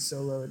movie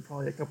solo in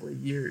probably a couple of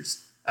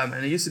years, and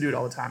I used to do it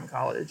all the time in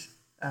college,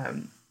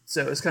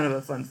 so it was kind of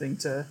a fun thing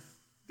to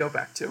go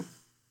back to.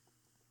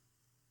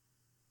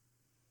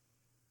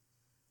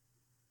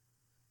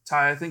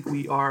 Ty, I think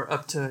we are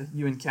up to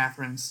you and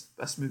Catherine's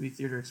best movie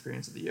theater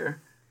experience of the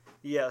year.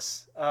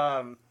 Yes.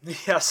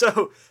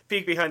 So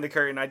peek behind the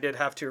curtain, I did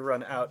have to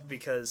run out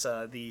because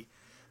the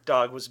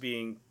dog was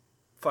being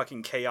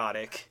fucking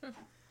chaotic.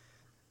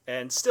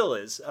 And still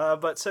is.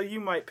 But so you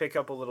might pick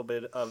up a little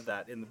bit of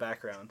that in the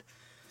background.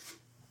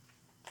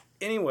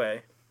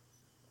 Anyway,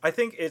 I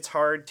think it's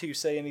hard to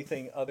say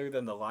anything other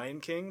than The Lion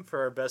King for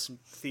our best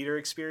theater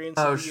experience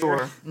of the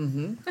year.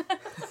 Mm-hmm.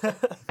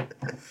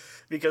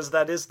 Because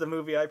that is the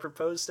movie I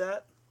proposed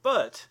at.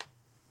 But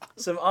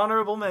some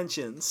honorable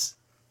mentions.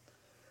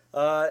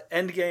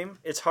 Endgame.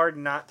 It's hard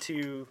not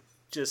to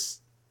just...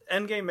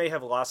 Endgame may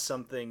have lost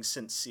something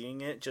since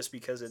seeing it, just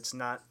because it's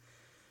not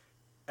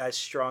as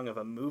strong of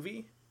a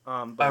movie.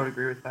 But I would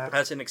agree with that.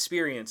 As an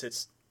experience,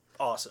 it's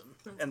awesome.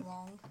 It's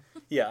long.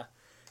 Yeah.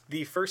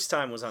 The first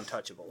time was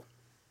untouchable.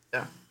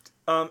 Yeah.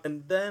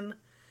 And then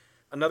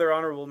another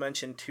honorable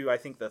mention to, I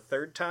think, the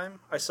third time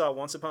I saw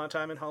Once Upon a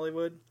Time in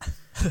Hollywood.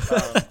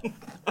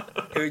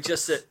 It was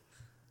just at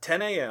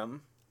 10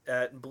 a.m.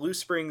 at Blue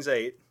Springs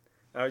 8.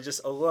 I was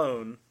just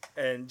alone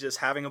and just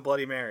having a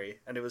Bloody Mary,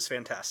 and it was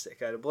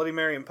fantastic. I had a Bloody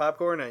Mary and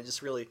popcorn, and I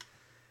just really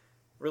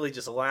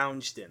just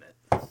lounged in it,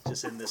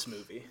 just in this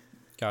movie.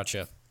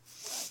 Gotcha.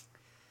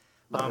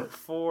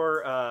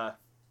 For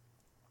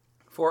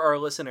our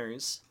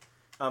listeners,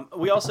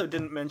 we also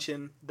didn't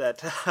mention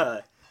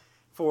that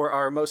for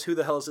our most Who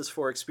the Hell Is This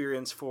For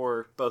experience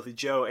for both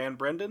Joe and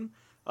Brendan,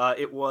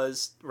 it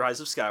was Rise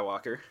of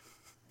Skywalker.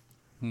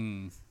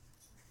 And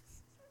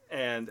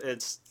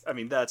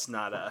that's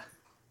not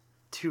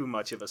too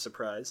much of a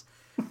surprise.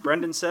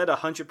 Brendan said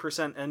 100%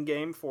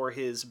 Endgame for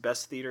his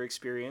best theater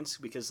experience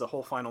because the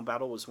whole final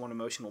battle was one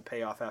emotional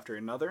payoff after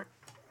another.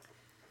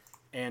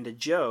 And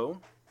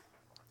Joe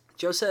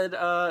said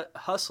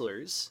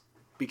Hustlers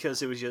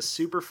because it was just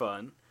super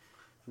fun,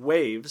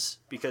 Waves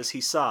because he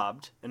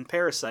sobbed, and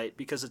Parasite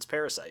because it's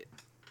Parasite.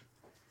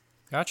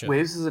 Gotcha.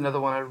 Waves is another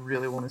one I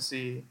really want to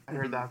see. I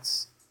heard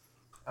that's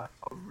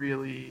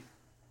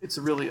it's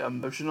really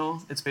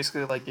emotional. It's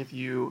basically like if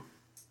you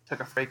took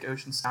a Frank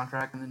Ocean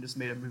soundtrack and then just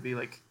made a movie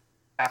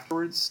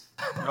afterwards.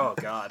 Oh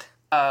God.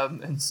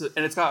 And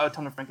it's got a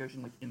ton of Frank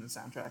Ocean in the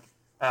soundtrack.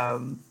 I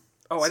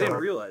didn't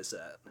realize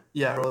that.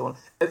 Yeah, I really want.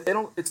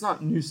 It's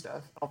not new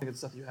stuff. I don't think it's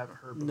stuff you haven't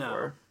heard before.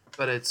 No.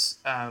 But it's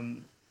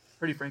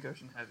pretty Frank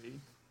Ocean heavy.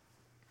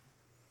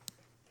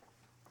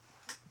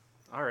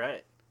 All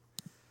right.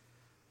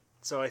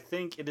 So I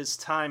think it is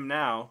time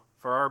now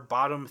for our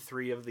bottom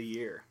 3 of the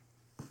year.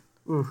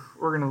 Oof,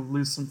 we're gonna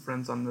lose some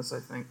friends on this, I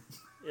think.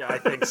 Yeah, I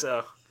think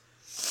so.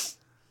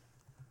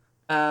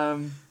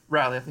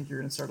 Riley, I think you're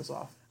gonna start us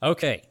off.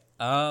 Okay.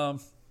 I'll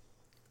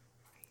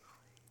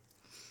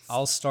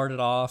start it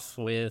off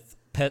with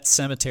Pet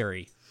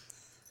Sematary.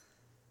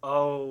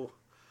 Oh.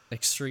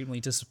 Extremely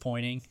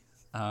disappointing.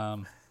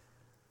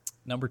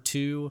 Number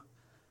 2,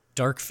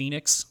 Dark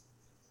Phoenix.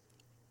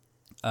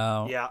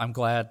 Yeah. I'm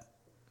glad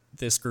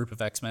this group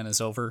of X-Men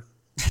is over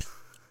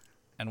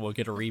and we'll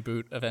get a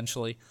reboot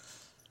eventually.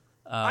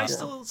 I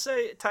still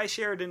say Ty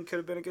Sheridan could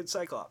have been a good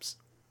Cyclops.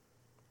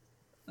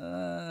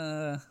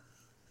 Well,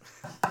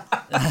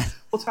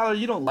 Tyler,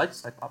 you don't like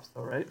Cyclops,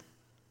 though, right?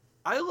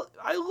 I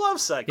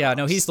love Cyclops. Yeah,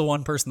 no, he's the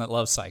one person that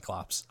loves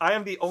Cyclops. I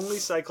am the only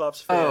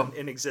Cyclops fan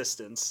in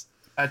existence.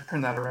 I'd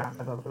turn that around.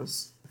 I thought it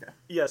was... Okay.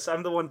 Yes,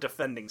 I'm the one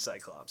defending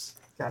Cyclops.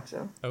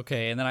 Gotcha.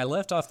 Okay, and then I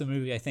left off the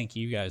movie I think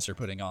you guys are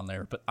putting on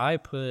there, but I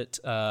put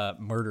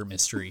Murder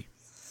Mystery.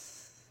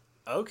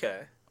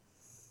 Okay.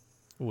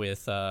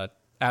 with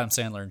Adam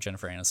Sandler and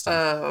Jennifer Aniston.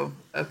 Oh,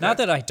 okay. Not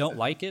that I don't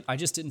like it, I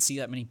just didn't see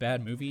that many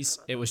bad movies.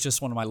 It was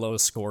just one of my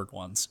lowest scored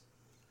ones.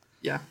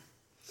 Yeah.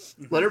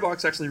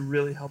 Letterboxd actually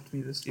really helped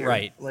me this year.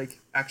 Right. Like,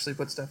 actually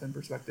put stuff in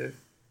perspective.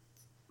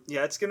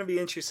 Yeah, it's going to be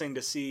interesting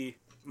to see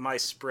my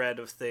spread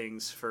of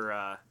things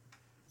for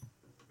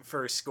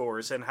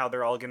scores and how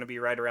they're all going to be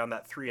right around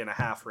that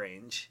 3.5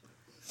 range.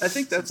 I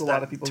think that's a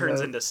lot of people turns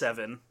know. into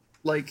 7.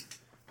 Like,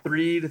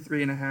 3 to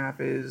 3.5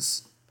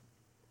 is...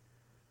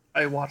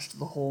 I watched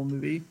the whole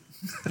movie.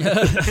 You know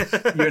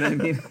what I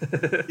mean?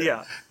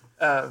 Yeah.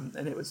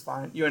 And it was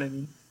fine. You know what I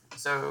mean?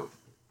 So,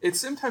 it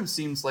sometimes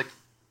seems like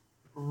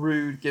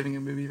rude giving a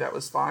movie that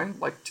was fine,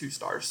 like 2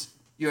 stars.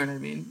 You know what I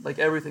mean? Like,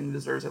 everything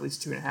deserves at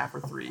least 2.5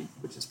 or 3,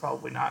 which is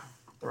probably not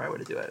the right way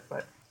to do it.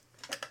 But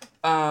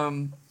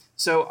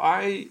so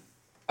I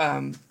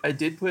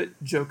did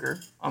put Joker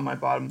on my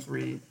bottom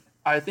 3.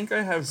 I think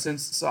I have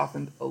since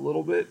softened a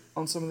little bit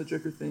on some of the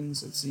Joker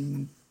things. I've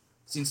seen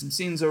some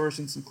scenes over,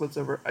 seen some clips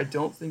over. I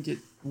don't think it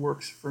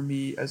works for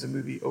me as a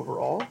movie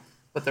overall,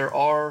 but there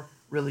are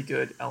really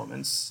good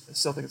elements. I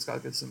still think it's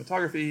got good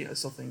cinematography. I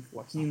still think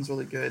Joaquin's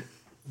really good,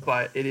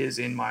 but it is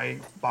in my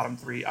bottom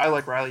 3. I,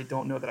 like Riley,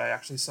 don't know that I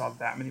actually saw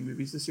that many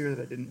movies this year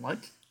that I didn't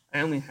like.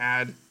 I only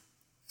had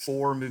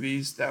 4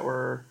 movies that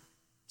were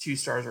 2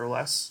 stars or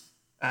less,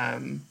 so I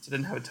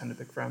didn't have a ton to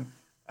pick from.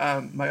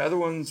 My other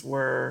ones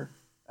were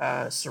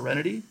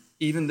Serenity.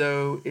 Even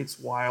though it's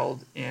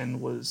wild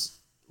and was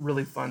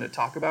really fun to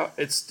talk about,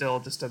 it's still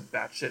just a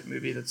batshit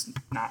movie that's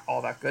not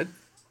all that good.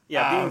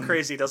 Yeah, being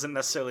crazy doesn't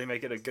necessarily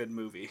make it a good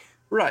movie.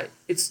 Right.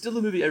 It's still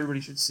a movie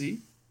everybody should see,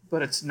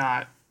 but it's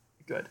not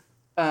good.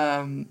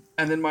 And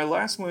then my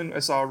last one I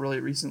saw really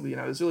recently, and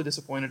I was really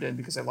disappointed in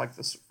because I liked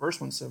this first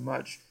one so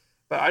much,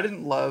 but I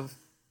didn't love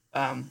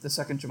the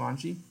second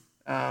Jumanji,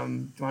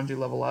 Jumanji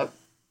Level Up.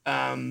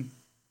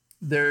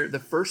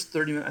 The first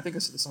 30 minutes, I think I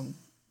said this on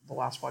the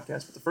last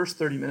podcast, but the first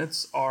 30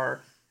 minutes are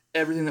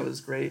everything that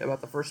was great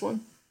about the first one.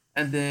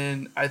 And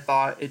then I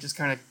thought it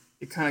kind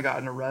of got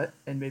in a rut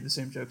and made the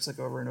same jokes like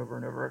over and over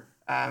and over.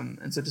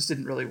 And so it just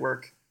didn't really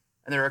work.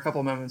 And there were a couple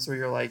of moments where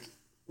you're like,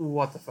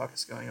 what the fuck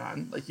is going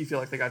on? Like, you feel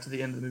like they got to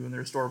the end of the movie when they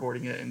were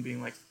storyboarding it and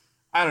being like,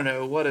 I don't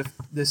know, what if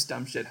this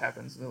dumb shit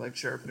happens? And they're like,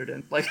 sure, put it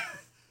in. Like,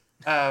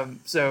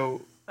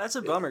 so... That's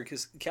a bummer,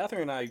 because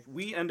Catherine and I,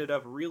 we ended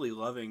up really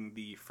loving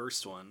the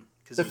first one.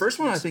 The first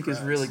one I think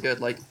is really good,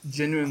 like,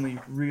 genuinely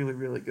really,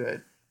 really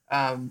good.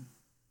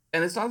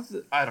 And it's not,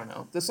 I don't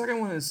know. The second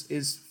one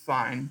is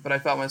fine, but I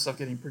felt myself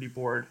getting pretty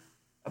bored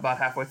about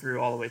halfway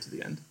through all the way to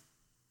the end.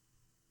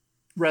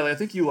 Riley, I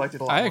think you liked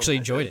it a lot. I actually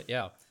enjoyed it,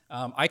 yeah.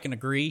 I can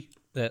agree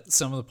that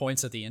some of the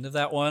points at the end of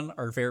that one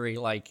are very,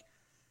 like,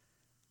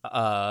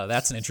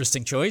 that's an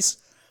interesting choice.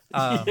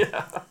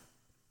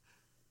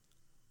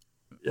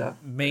 Yeah.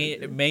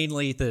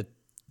 Mainly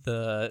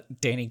the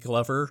Danny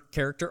Glover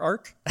character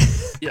arc.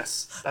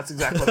 Yes, that's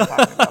exactly what I'm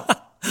talking about.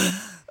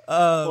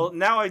 Well,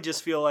 now I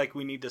just feel like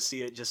we need to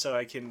see it just so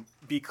I can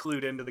be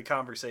clued into the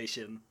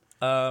conversation.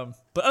 But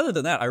other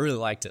than that, I really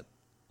liked it.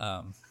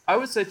 I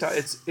would say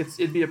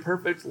it'd be a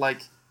perfect,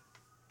 like,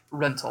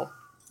 rental.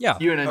 Yeah.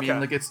 You know what I mean?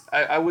 Okay.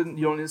 Like, I wouldn't,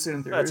 you don't need to sit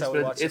in theaters, That's how we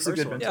but watched it's the a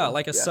first good one. rental. Yeah,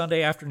 like a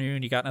Sunday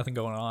afternoon, you got nothing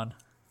going on.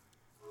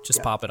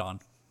 Just pop it on.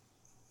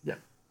 Yeah.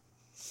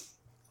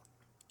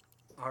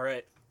 All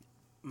right.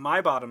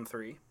 My bottom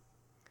 3. I'm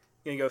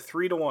going to go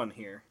 3-1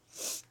 here.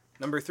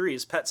 Number 3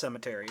 is Pet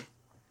Sematary,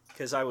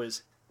 because I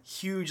was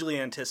hugely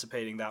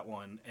anticipating that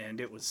one, and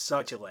it was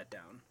such a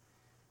letdown.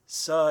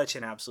 Such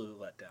an absolute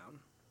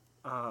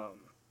letdown.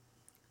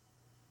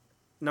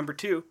 Number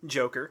 2,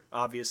 Joker,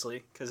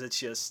 obviously, because it's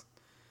just...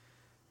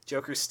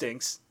 Joker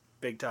stinks,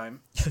 big time.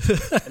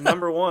 And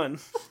number 1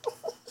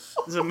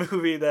 is a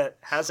movie that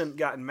hasn't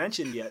gotten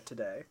mentioned yet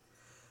today,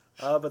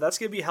 but that's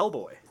going to be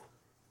Hellboy.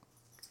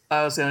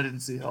 I was saying I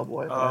didn't see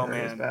Hellboy, but I heard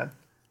it was man. bad.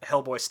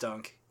 Hellboy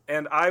stunk.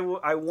 And I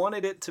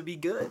wanted it to be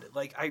good.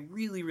 Like, I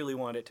really, really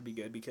wanted it to be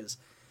good because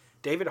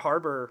David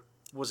Harbour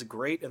was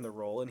great in the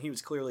role, and he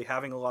was clearly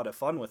having a lot of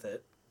fun with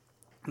it.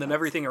 And then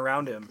everything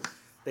around him,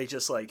 they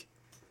just, like,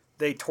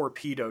 they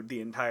torpedoed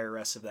the entire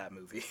rest of that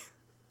movie.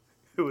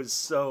 It was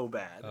so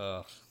bad.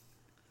 Yeah.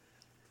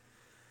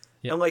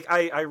 And, like,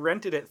 I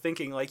rented it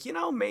thinking, like,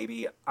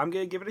 maybe I'm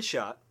going to give it a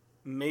shot.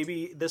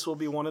 Maybe this will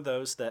be one of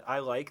those that I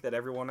like that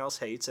everyone else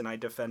hates, and I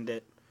defend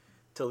it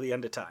till the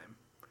end of time.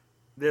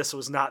 This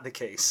was not the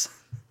case.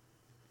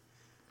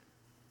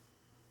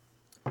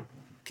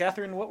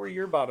 Catherine, what were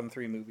your bottom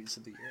 3 movies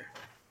of the year?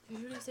 Did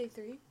you already say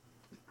 3?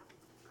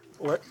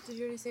 What? Did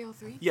you already say all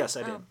 3? Yes,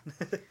 I did.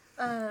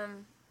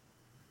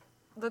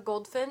 The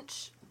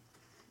Goldfinch.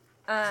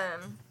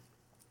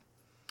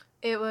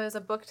 It was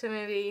a book to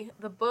movie.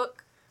 The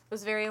book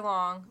was very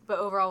long, but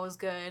overall was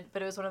good.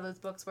 But it was one of those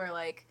books where,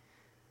 like,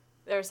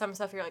 there's some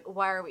stuff you're like,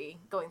 why are we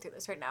going through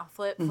this right now?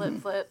 Flip,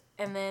 flip.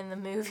 And then the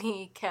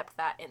movie kept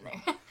that in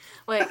there.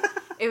 Like,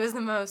 it was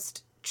the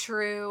most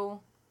true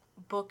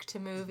book to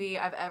movie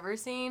I've ever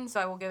seen, so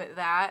I will give it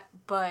that.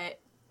 But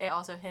it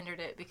also hindered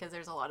it because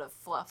there's a lot of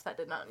fluff that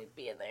did not need to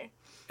be in there.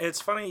 It's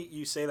funny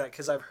you say that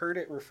because I've heard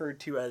it referred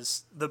to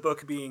as the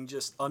book being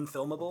just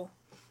unfilmable,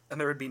 and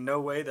there would be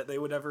no way that they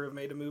would ever have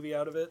made a movie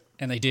out of it.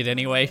 And they did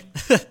anyway.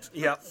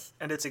 Yep,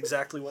 and it's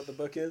exactly what the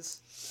book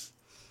is.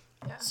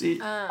 Yeah. See,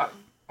 I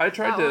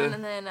tried that to. one,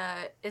 and then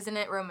Isn't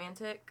It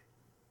Romantic?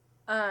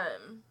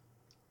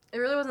 It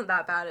really wasn't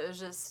that bad. It was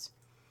just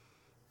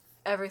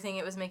everything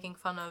it was making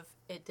fun of,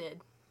 it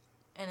did,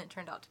 and it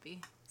turned out to be.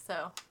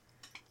 So,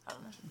 I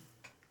don't know.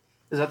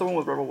 Is that the one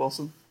with Rebel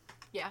Wilson?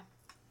 Yeah.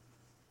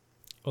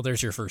 Well,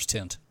 there's your first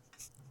hint.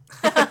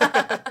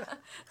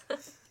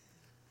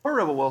 Or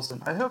Rebel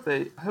Wilson. I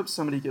hope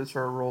somebody gives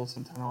her a role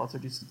sometime and lets her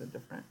do something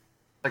different.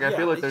 Like, I Yeah,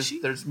 feel like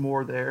like there's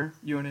more there.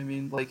 You know what I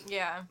mean? Like,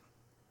 Yeah.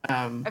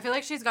 I I feel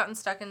like she's gotten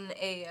stuck in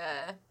a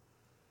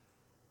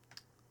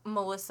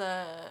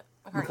Melissa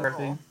McCarthy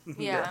McCarthy. role.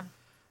 Yeah.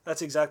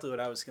 That's exactly what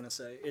I was going to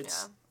say.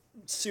 It's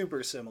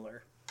super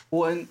similar.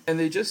 Well, and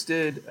they just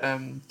did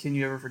Can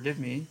You Ever Forgive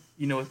Me?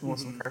 You know, with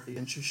Melissa McCarthy,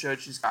 and she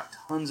showed she's got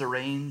tons of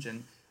range,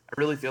 and I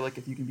really feel like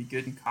if you can be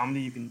good in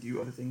comedy, you can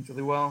do other things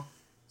really well.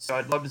 So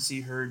I'd love to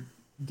see her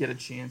get a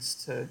chance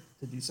to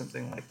do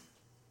something like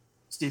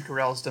Steve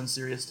Carell's done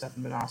serious stuff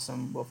and been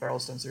awesome. Will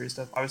Ferrell's done serious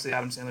stuff. Obviously,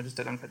 Adam Sandler just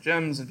did Uncut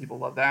Gems, and people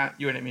love that.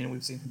 You know what I mean?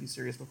 We've seen him be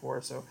serious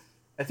before, so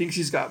I think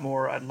she's got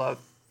more. I'd love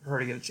for her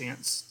to get a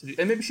chance to do,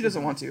 and maybe she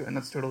doesn't want to, and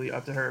that's totally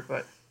up to her.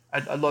 But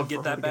I'd love Get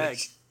for her that to bag.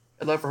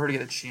 I'd love for her to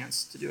get a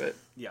chance to do it.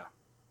 Yeah.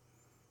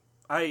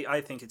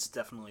 I think it's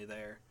definitely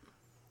there.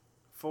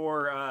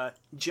 For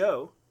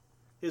Joe,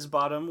 his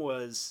bottom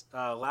was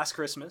Last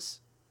Christmas,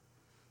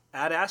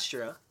 Ad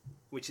Astra,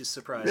 which is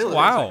surprising. Really?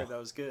 Wow. I heard that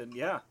was good.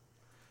 Yeah.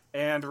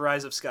 And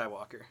Rise of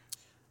Skywalker.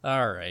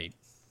 All right.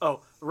 Oh,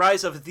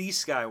 Rise of the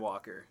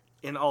Skywalker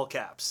in all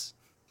caps.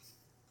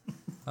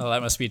 Oh,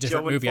 that must be a Joe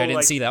different went movie. I full, didn't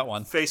like, see that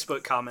one.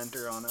 Facebook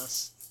commenter on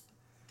us.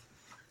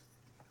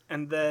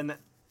 And then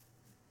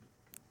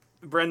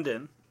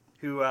Brendan,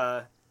 who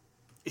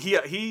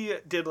he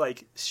did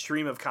like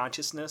stream of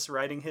consciousness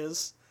writing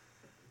his.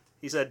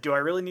 He said, "Do I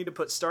really need to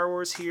put Star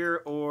Wars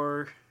here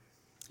or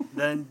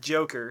then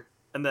Joker?"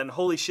 And then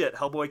holy shit,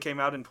 Hellboy came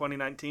out in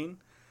 2019.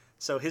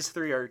 So his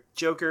three are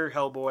Joker,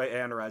 Hellboy,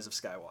 and Rise of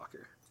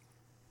Skywalker.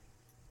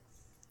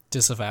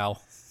 Disavow.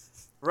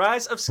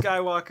 Rise of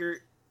Skywalker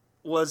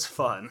was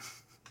fun.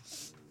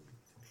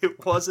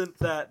 It wasn't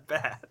that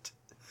bad.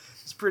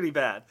 It's pretty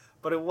bad,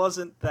 but it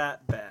wasn't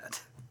that bad.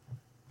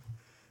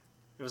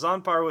 It was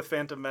on par with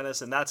Phantom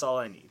Menace, and that's all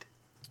I need.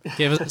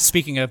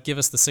 Speaking of, give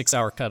us the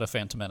 6-hour cut of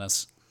Phantom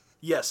Menace.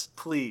 Yes,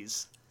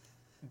 please.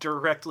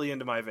 Directly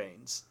into my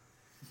veins.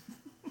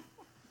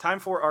 Time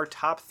for our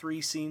top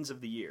 3 scenes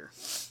of the year.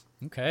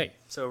 Okay.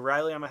 So,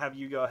 Riley, I'm going to have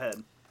you go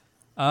ahead.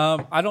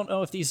 I don't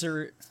know if these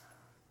are...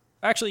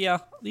 Actually, yeah,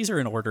 these are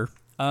in order.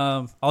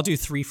 I'll do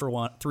 3 for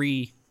 1.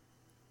 3,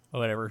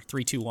 whatever.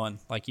 3, 2, 1,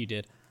 like you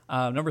did.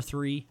 Number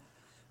 3,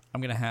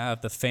 I'm going to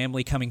have the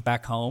family coming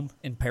back home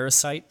in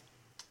Parasite.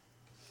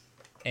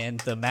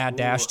 And the mad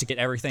dash to get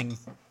everything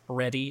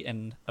ready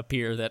and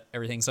appear that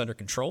everything's under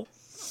control.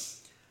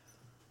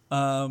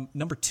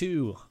 Number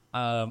 2,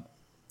 I'm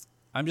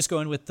just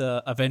going with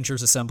the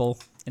Avengers Assemble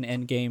in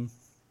Endgame.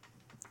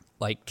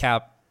 Like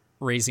Cap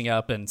raising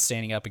up and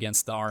standing up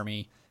against the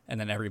army,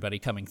 and then everybody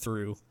coming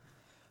through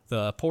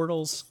the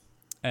portals.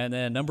 And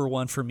then number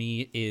 1 for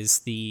me is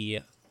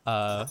the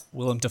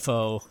Willem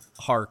Dafoe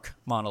Hark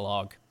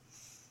monologue.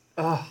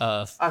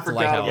 I The forgot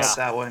Lighthouse. about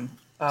that one.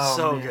 Oh,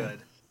 so man. good.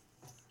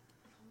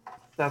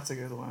 That's a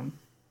good one.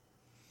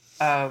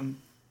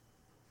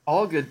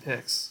 All good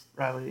picks,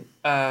 Riley.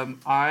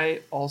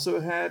 I also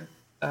had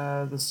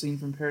the scene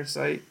from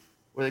Parasite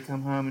where they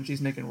come home and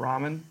she's making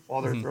ramen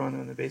while they're throwing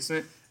them in the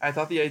basement. I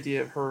thought the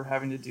idea of her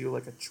having to do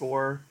like a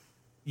chore,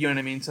 you know what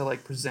I mean, to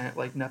like present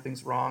like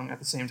nothing's wrong at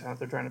the same time that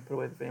they're trying to put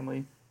away the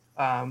family.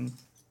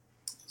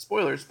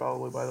 Spoilers,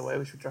 probably, by the way.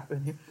 We should drop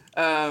in here.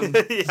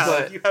 Yeah,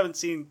 but, you haven't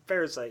seen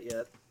Parasite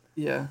yet.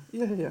 Yeah.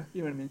 You know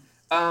what I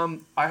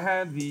mean. I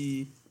had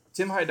the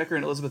Tim Heidecker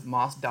and Elizabeth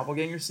Moss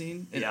doppelganger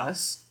scene in Yeah.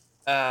 Us,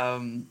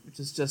 which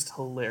is just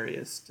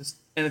hilarious.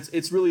 And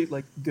it's really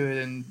like good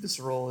and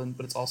visceral,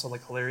 but it's also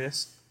like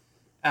hilarious.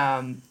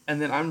 And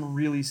then I'm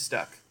really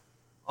stuck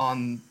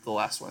on the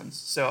last ones,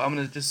 so I'm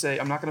gonna just say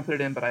I'm not gonna put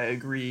it in, but I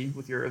agree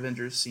with your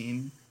Avengers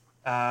scene,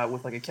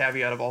 with like a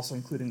caveat of also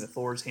including the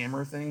Thor's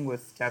hammer thing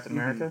with Captain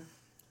America.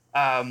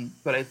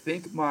 But I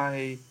think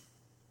my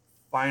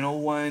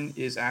final one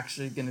is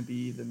actually gonna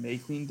be the May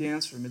Queen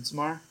dance from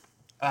Midsommar.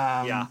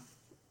 Yeah.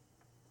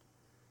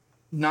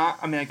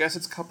 I guess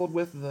it's coupled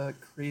with the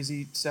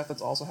crazy stuff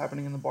that's also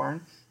happening in the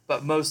barn,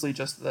 but mostly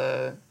just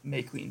the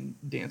May Queen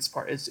dance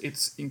part.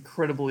 It's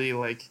incredibly,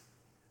 like,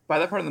 by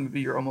that part of the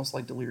movie, you're almost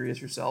like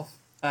delirious yourself,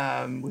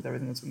 with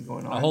everything that's been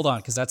going on. Hold on,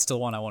 because that's still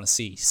one I want to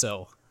see,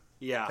 so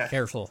Yeah. Okay.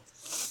 careful.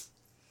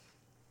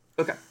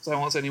 Okay, so I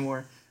won't say any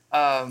more.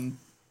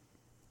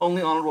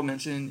 Only honorable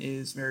mention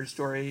is Marriage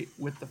Story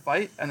with the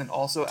fight, and then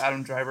also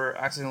Adam Driver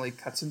accidentally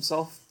cuts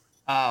himself,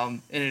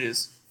 and it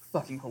is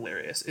fucking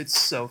hilarious. It's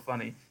so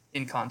funny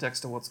in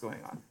context to what's going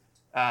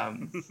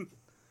on.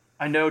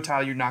 I know,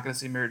 Tyler, you're not going to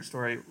see Marriage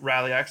Story.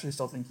 Riley, I actually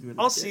still think you would.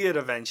 I'll see it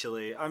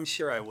eventually. I'm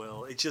sure I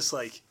will. It's just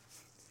like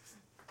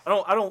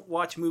I don't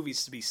watch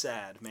movies to be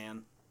sad,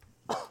 man.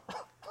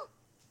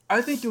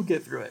 I think you'll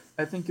get through it.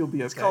 I think you'll be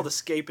okay. It's called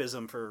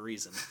escapism for a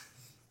reason.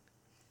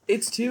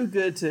 It's too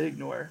good to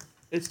ignore.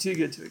 It's too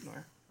good to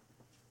ignore.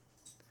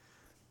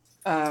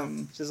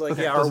 Just like,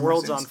 okay, yeah, our those are my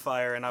world's scenes. on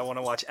fire, and I want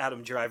to watch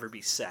Adam Driver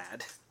be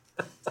sad.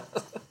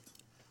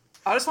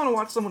 I just want to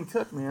watch someone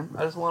cook, man.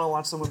 I just want to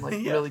watch someone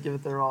like Yeah. really give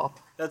it their all.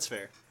 That's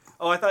fair.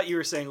 Oh, I thought you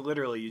were saying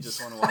literally you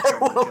just want to watch I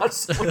someone wanna cook. watch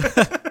someone-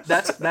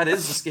 that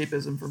is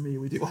escapism for me.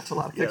 We do watch a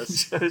lot of cooking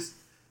Yes. shows.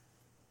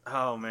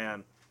 Oh,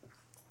 man.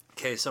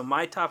 Okay, so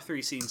my top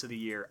 3 scenes of the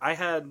year. I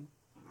had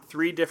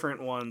 3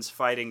 different ones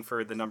fighting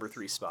for the number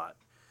 3 spot.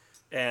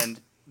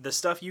 And the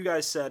stuff you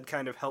guys said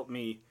kind of helped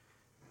me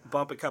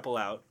bump a couple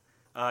out.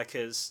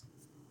 Because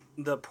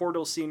the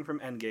portal scene from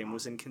Endgame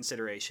was in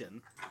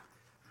consideration.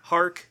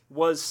 Hark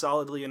was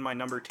solidly in my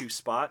number 2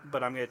 spot,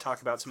 but I'm going to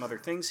talk about some other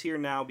things here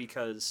now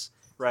because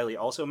Riley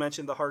also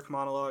mentioned the Hark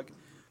monologue.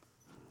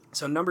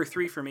 So number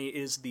 3 for me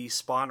is the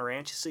Spawn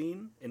Ranch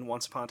scene in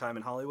Once Upon a Time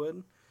in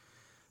Hollywood.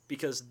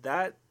 Because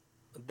that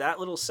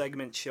little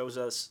segment shows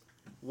us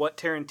what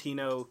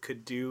Tarantino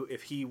could do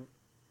if he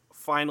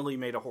finally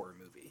made a horror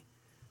movie.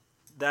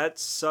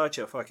 That's such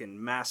a fucking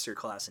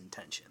masterclass in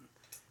tension.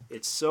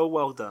 It's so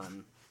well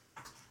done,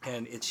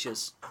 and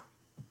it's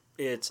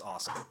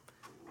awesome.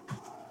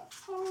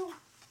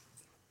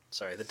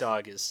 Sorry, the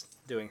dog is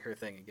doing her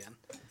thing again.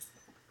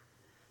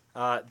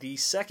 The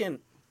second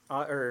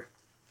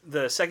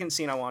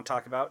scene I want to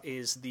talk about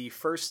is the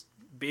first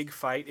big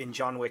fight in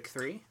John Wick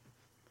 3.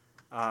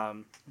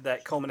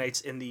 That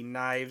culminates in the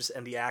knives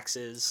and the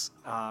axes,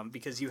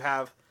 because you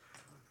have...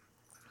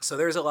 So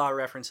there's a lot of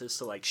references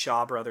to, like,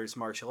 Shaw Brothers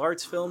martial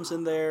arts films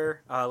in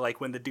there, like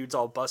when the dudes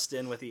all bust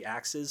in with the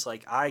axes.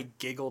 Like, I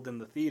giggled in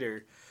the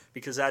theater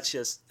because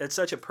it's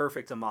such a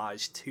perfect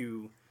homage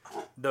to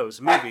those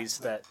movies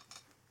that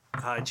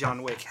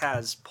John Wick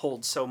has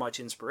pulled so much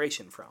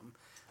inspiration from,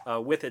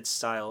 with its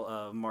style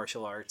of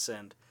martial arts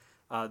and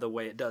the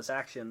way it does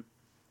action.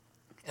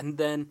 And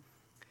then...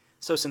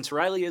 So since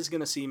Riley is going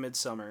to see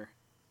Midsommar,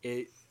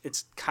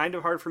 it's kind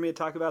of hard for me to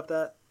talk about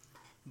that,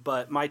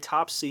 but my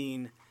top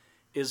scene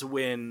is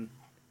when,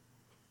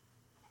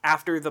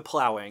 after the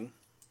plowing,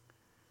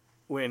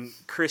 when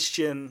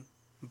Christian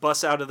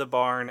busts out of the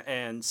barn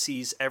and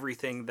sees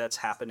everything that's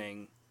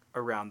happening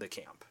around the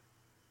camp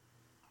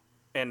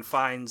and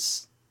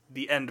finds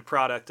the end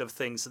product of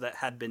things that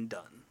had been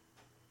done.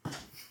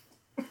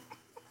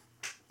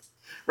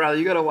 Riley,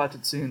 you gotta watch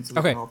it soon so we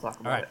Okay. can all talk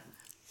about Alright. it.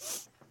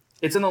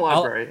 It's in the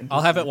library.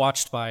 I'll have it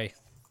watched by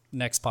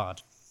next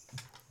pod.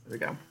 There we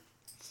go.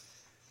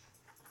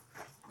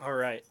 All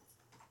right.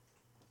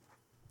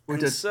 We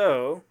And did,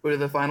 so... we did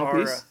the final our,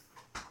 piece.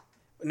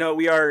 No,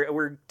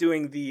 we're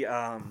doing the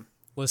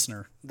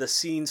Listener.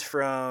 scenes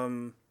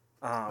from...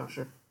 Oh,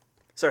 sure.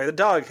 Sorry, the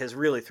dog has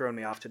really thrown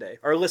me off today.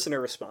 Our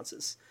listener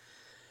responses.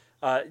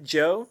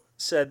 Joe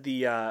said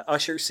the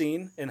Usher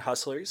scene in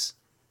Hustlers,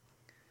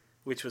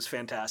 which was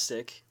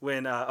fantastic.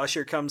 When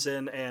Usher comes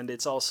in and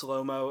it's all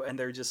slow-mo and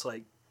they're just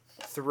like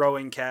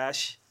throwing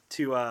cash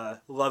to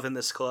Love in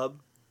This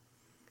Club.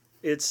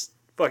 It's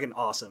fucking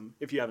awesome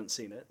if you haven't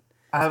seen it.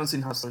 I haven't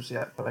seen Hustlers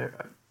yet, but I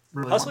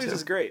really Hustlers want to.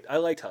 is great. I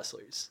liked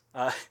Hustlers.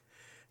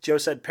 Joe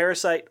said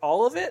Parasite,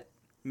 all of it?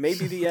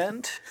 Maybe the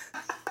end?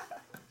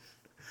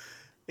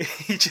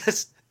 He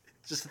just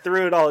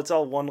threw it all. It's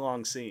all one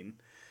long scene.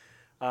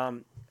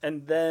 And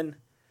then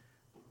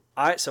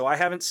I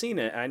haven't seen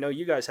it. I know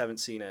you guys haven't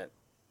seen it.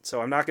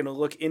 So I'm not going to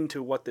look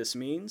into what this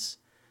means.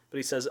 But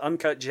he says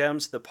Uncut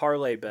Gems, the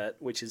parlay bet,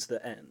 which is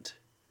the end.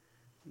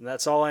 And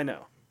that's all I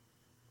know.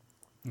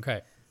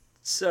 Okay.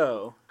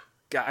 So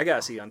I got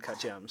to see Uncut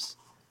Gems.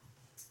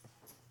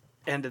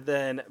 And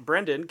then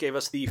Brendan gave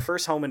us the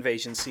first home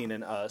invasion scene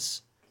in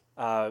Us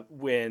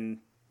when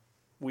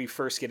we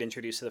first get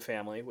introduced to the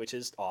family, which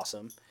is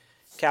awesome.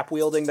 Cap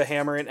wielding the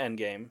hammer in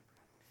Endgame.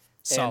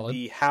 Solid. And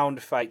the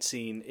Hound fight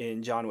scene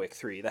in John Wick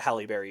 3, the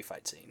Halle Berry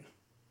fight scene.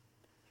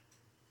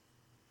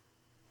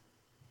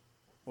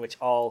 Which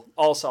all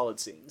solid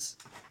scenes.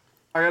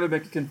 I gotta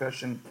make a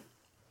confession.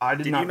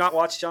 Did you not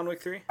watch John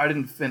Wick 3? I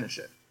didn't finish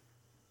it.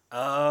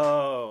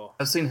 Oh.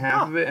 I've seen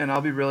half of it, and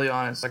I'll be really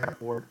honest, I got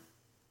bored.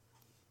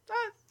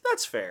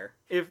 That's fair.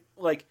 If,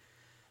 like,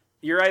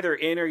 you're either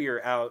in or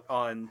you're out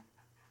on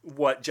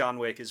what John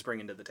Wick is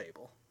bringing to the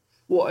table.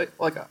 Well,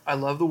 I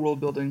love the world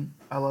building.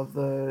 I love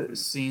the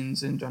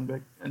scenes in John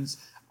Wick, and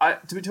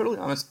to be totally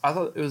honest, I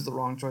thought it was the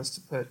wrong choice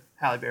to put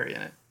Halle Berry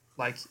in it.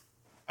 Like,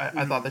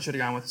 I thought they should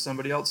have gone with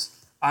somebody else.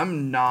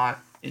 I'm not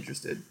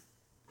interested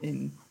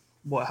in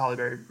what Halle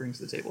Berry brings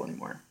to the table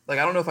anymore. Like,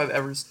 I don't know if I've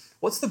ever.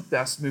 What's the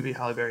best movie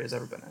Halle Berry has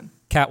ever been in?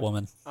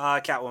 Catwoman.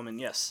 Catwoman,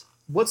 yes.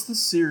 What's the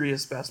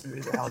serious best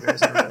movie that Halle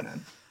Berry's ever been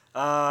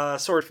in?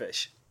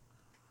 Swordfish.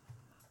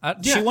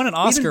 She Yeah, won an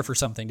Oscar even- for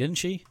something, didn't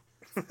she?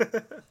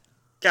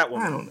 Catwoman.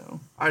 I don't know.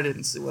 I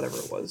didn't see whatever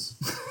it was.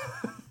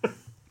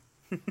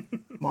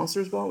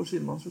 Monsters Ball? Was she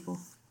in Monsters Ball?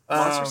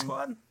 Monster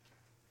Squad?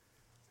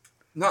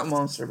 not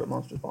Monster, but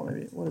Monsters Ball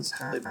maybe. What is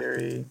Halle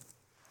Berry?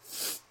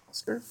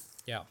 Oscar?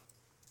 Yeah.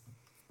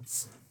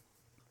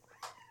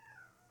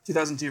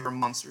 2002 for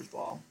Monsters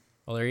Ball.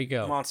 Well, there you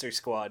go. Monster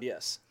Squad,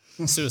 yes.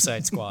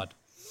 Suicide Squad.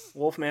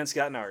 Wolfman's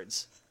got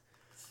nards.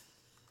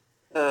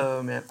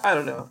 Oh man, I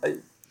don't know. I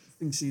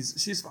think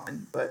she's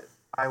fine, but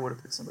I would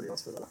have picked somebody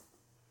else for that.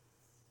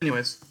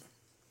 Anyways,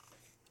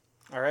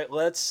 All right,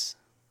 let's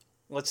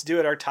do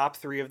it. Our top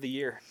 3 of the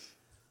year.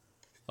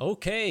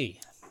 Okay.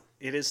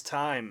 It is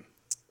time.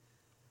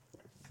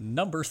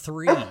 Number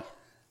 3.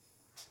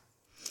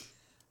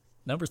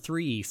 Number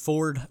 3,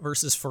 Ford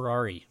versus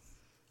Ferrari.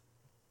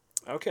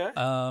 Okay.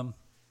 I'm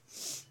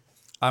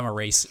a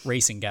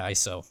racing guy,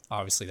 so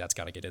obviously that's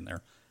got to get in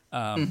there.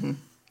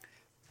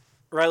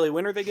 Riley,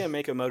 when are they going to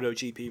make a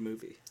MotoGP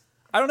movie?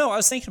 I don't know. I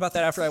was thinking about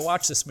that after I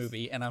watched this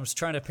movie, and I was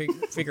trying to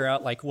figure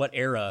out like what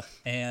era.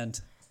 And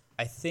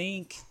I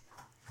think,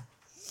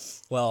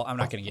 well, I'm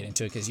not going to get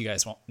into it because you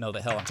guys won't know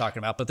the hell I'm talking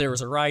about. But there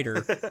was a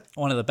rider,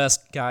 one of the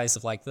best guys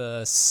of like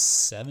the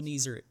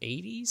 70s or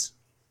 80s,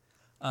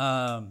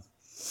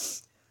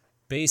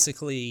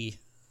 basically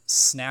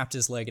snapped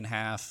his leg in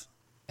half,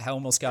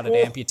 almost got it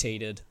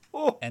amputated,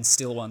 and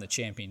still won the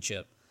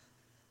championship.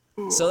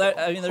 So that,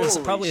 I mean, there's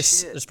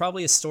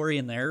probably a story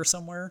in there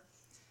somewhere.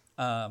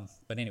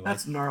 But anyway,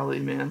 that's gnarly,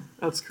 man.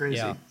 That's crazy.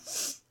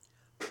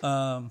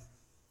 Yeah.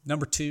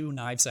 Number 2,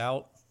 Knives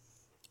Out.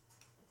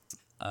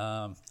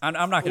 I'm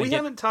not going to. We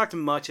haven't talked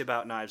much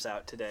about Knives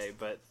Out today,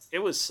 but it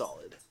was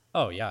solid.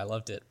 Oh yeah, I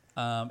loved it.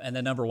 And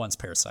then number 1's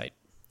Parasite.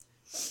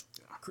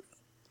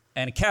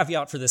 And a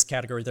caveat for this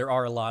category: there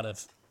are a lot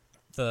of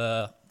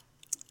the,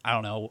 I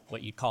don't know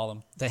what you'd call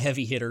them, the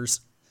heavy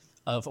hitters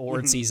of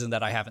award season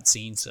that I haven't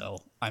seen. So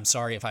I'm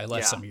sorry if I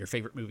left some of your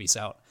favorite movies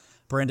out.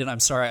 Brendan, I'm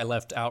sorry I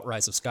left out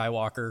Rise of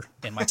Skywalker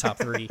in my top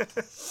 3.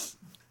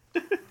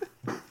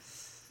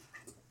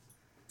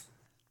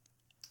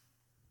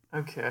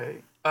 Okay.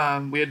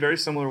 We had very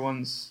similar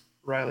ones,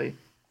 Riley.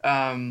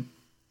 I'm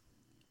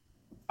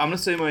going to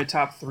say my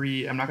top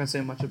 3. I'm not going to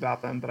say much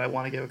about them, but I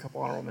want to give a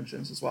couple honorable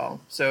mentions as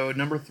well. So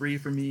number 3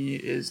 for me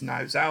is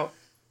Knives Out.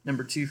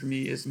 Number 2 for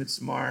me is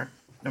Midsommar.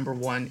 Number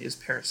 1 is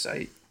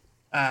Parasite.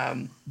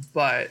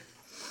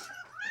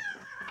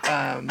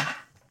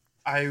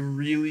 I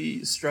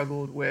really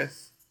struggled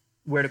with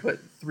where to put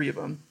 3 of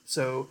them.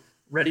 So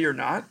Ready or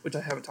Not, which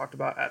I haven't talked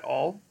about at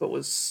all, but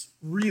was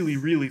really,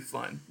 really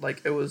fun.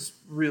 Like, it was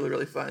really,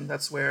 really fun.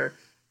 That's where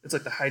it's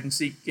like the hide and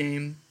seek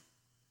game.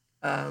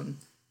 And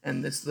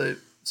it's the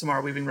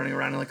Samara Weaving running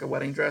around in like a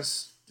wedding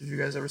dress. Did you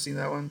guys ever see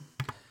that one?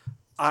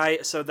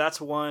 So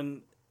that's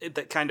one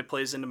that kind of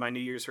plays into my New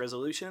Year's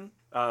resolution,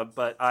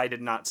 but I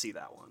did not see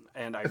that one,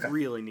 and I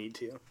really need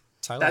to.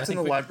 Tyler, That's in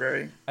the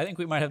library. I think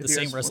we might have the you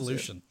same guys want to see it.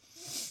 resolution.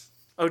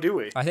 Oh, do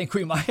we? I think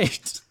we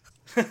might.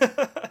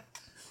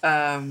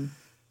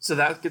 So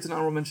that gets an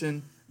honorable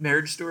mention.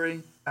 Marriage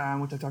Story,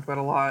 which I've talked about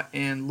a lot,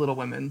 and Little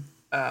Women.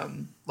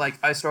 Like,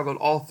 I struggled.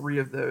 All 3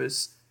 of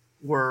those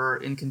were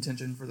in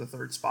contention for the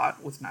 3rd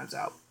spot with Knives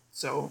Out.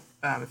 So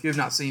if you have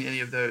not seen any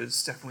of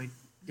those, definitely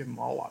give them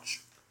all a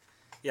watch.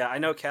 Yeah, I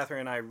know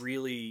Catherine and I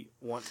really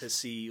want to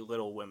see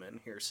Little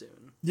Women here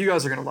soon. You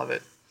guys are going to love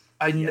it.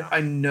 I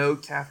know,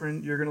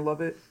 Catherine, you're going to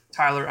love it.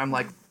 Tyler, I'm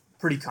like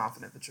pretty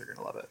confident that you're going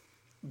to love it.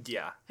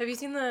 Yeah. Have you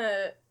seen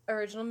the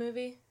original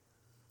movie?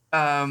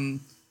 I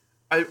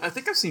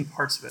think I've seen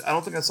parts of it. I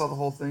don't think I saw the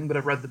whole thing, but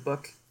I've read the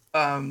book.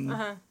 And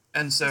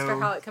so, Just for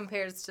how it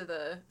compares to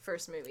the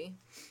first movie.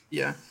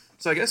 Yeah.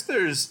 So I guess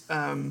there's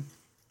I don't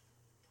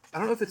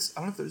know if there's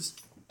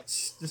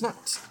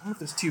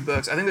 2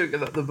 books. I think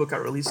the book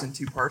got released in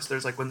 2 parts.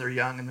 There's like when they're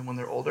young and then when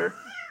they're older.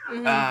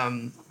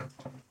 And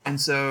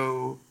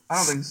so I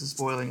don't think this is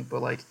spoiling,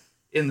 but like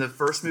in the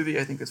first movie,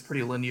 I think it's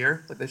pretty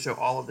linear. Like they show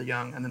all of the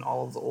young and then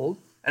all of the old.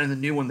 And in the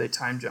new one, they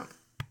time jump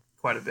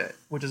quite a bit,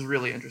 which is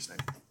really interesting.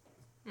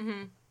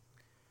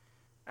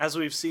 As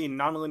we've seen,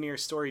 nonlinear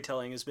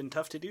storytelling has been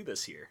tough to do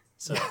this year,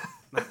 so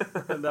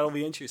that'll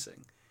be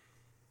interesting.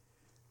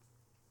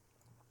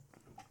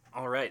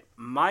 All right,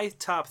 my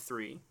top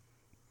 3.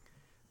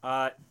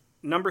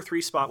 Number 3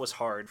 spot was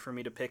hard for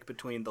me to pick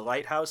between The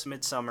Lighthouse,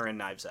 Midsommar, and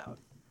Knives Out.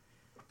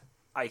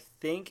 I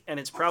think, and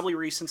it's probably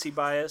recency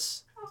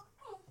bias,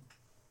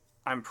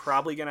 I'm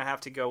probably going to have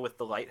to go with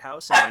The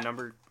Lighthouse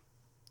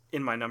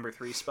in my number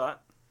 3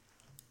 spot.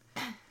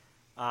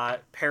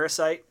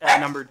 Parasite at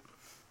number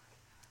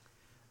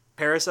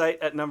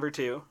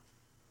 2.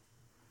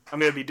 I'm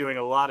going to be doing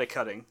a lot of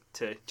cutting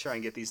to try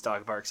and get these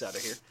dog barks out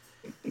of here.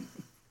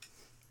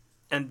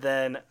 And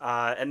then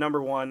at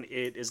number 1,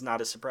 it is not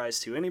a surprise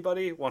to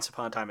anybody, Once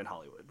Upon a Time in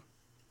Hollywood.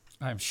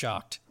 I'm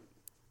shocked.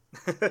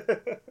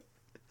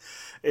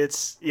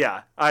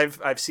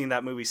 I've seen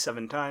that movie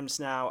 7 times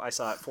now. I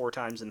saw it 4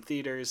 times in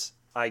theaters.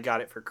 I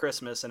got it for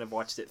Christmas and have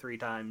watched it 3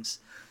 times.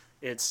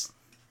 It's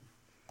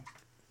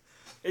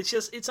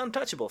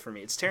untouchable for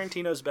me. It's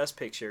Tarantino's best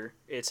picture.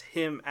 It's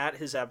him at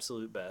his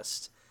absolute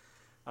best.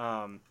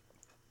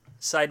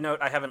 Side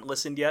note, I haven't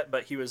listened yet,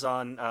 but he was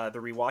on the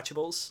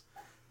Rewatchables,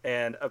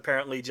 and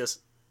apparently just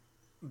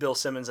Bill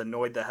Simmons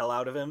annoyed the hell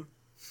out of him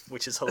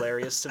which is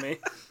hilarious to me.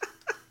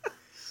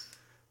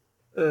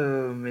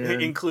 Oh man.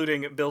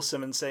 Including Bill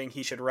Simmons saying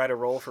he should write a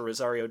role for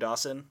Rosario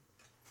Dawson,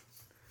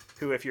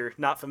 who, if you're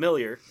not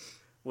familiar,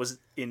 was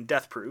in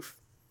Death Proof.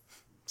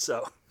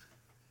 So.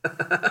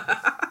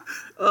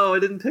 Oh, I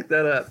didn't pick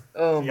that up.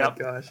 Oh my Yep.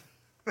 gosh.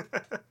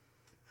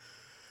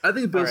 I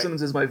think Bill All right.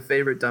 Simmons is my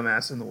favorite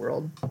dumbass in the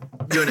world.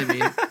 You know what I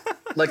mean?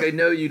 Like, I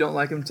know you don't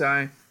like him,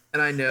 Ty,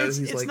 and I know It's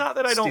he's like not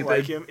that I don't stupid.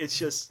 like him. It's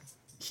just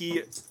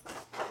he's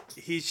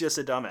just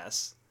a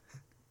dumbass.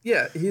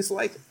 Yeah, he's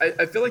like,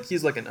 I feel like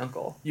he's like an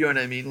uncle. You know what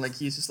I mean? Like,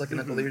 he's just like an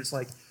uncle. You're just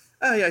like,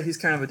 oh yeah, he's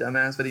kind of a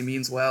dumbass, but he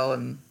means well,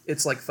 and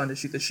it's like fun to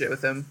shoot the shit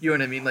with him. You know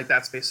what I mean? Like,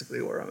 that's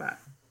basically where I'm at.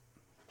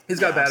 He's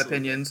got bad absolutely.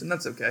 opinions, and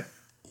that's okay.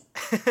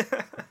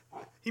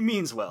 He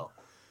means well.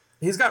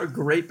 He's got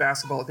great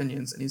basketball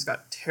opinions, and he's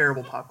got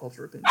terrible pop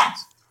culture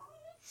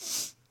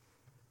opinions.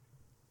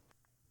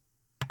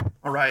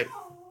 All right,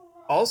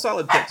 all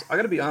solid picks. I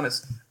gotta be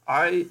honest.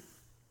 I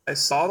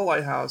saw The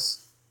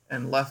Lighthouse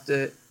and left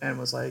it and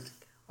was like,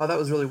 oh, that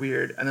was really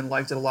weird, and then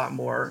liked it a lot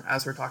more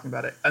as we we're talking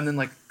about it, and then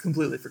like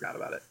completely forgot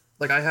about it.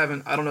 Like, I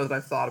don't know that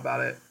I've thought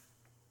about it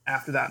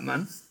after that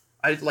month.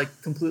 I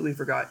like completely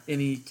forgot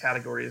any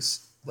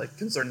categories like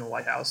concerning The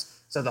Lighthouse.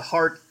 So the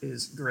heart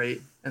is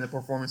great and the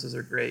performances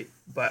are great,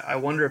 but I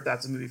wonder if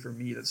that's a movie for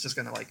me that's just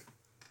gonna like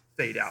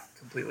fade out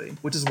completely,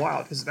 which is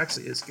wild because it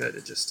actually is good.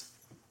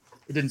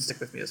 It didn't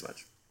stick with me as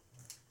much.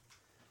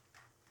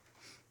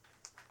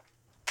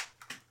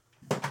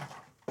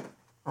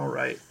 All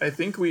right, I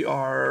think we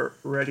are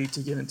ready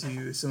to get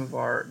into some of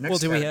our next Well,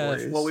 do we have-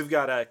 categories. Well, we've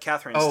got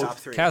Catherine's Oh, top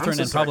three. Catherine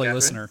so and sorry, probably Catherine.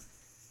 listener.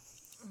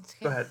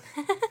 Go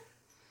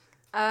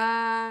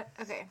ahead.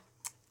 Okay.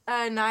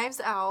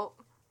 Knives Out.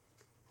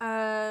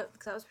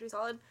 Because that was pretty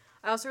solid.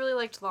 I also really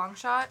liked Long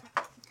Shot.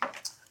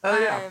 Oh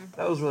yeah, Um,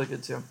 that was really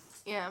good too.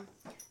 Yeah.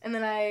 And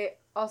then I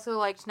also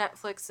liked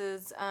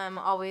Netflix's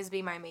Always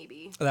Be My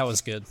Maybe. That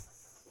was good.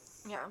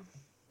 Yeah.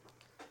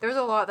 There was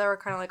a lot that were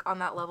kind of like on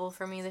that level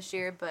for me this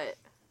year, but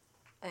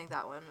I think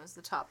that one was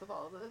the top of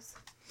all of those.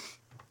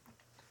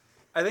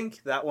 I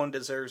think that one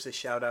deserves a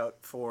shout out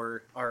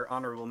for our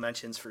honorable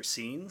mentions for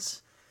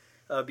scenes,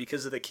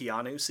 because of the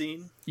Keanu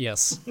scene.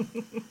 Yes.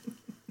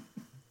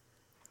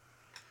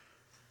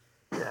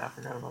 Yeah, I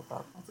forgot about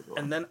that. That's a good one.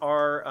 And then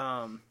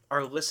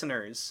our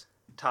listeners'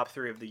 top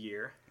three of the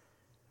year.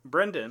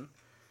 Brendan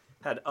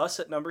had Us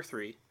at number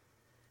 3,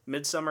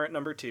 Midsummer at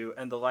number 2,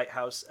 and The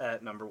Lighthouse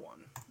at number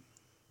 1.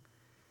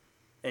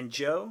 And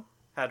Joe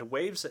had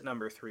Waves at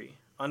number 3,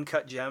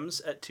 Uncut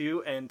Gems at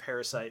 2, and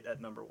Parasite at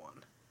number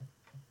 1.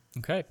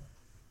 Okay.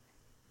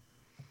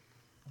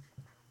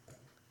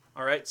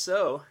 All right,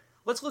 so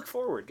let's look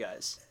forward,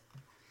 guys.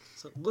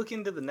 So look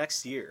into the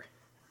next year.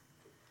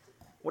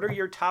 What are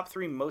your top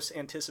 3 most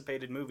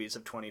anticipated movies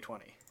of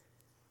 2020?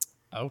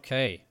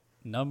 Okay.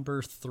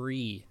 Number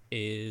 3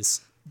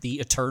 is The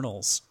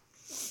Eternals.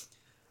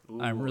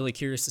 I'm really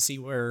curious to see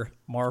where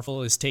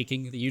Marvel is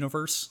taking the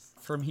universe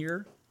from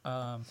here.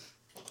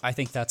 I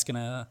think that's going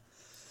to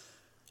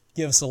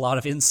give us a lot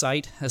of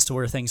insight as to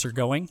where things are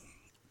going.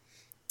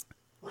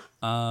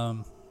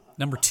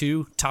 Number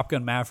 2, Top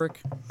Gun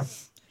Maverick.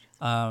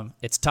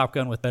 It's Top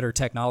Gun with better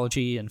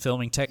technology and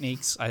filming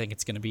techniques. I think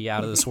it's going to be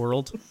out of this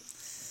world.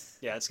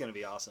 Yeah, it's going to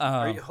be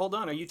awesome. Hold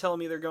on, are you telling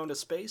me they're going to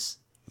space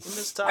in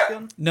this Top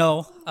Gun?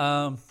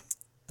 No,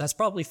 that's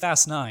probably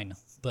Fast 9,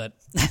 but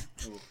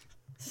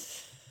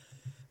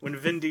When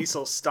Vin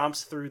Diesel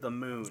stomps through the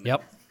moon.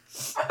 yep.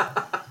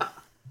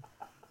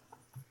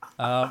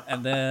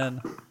 And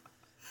then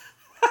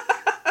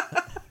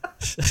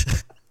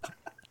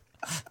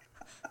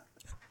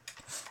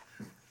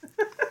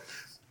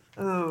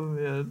Oh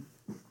man,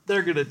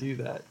 they're gonna do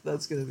that.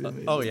 That's gonna be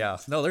amazing. oh yeah,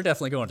 no, they're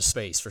definitely going to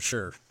space for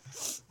sure.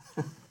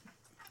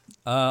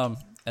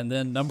 And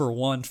then number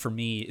 1 for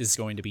me is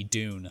going to be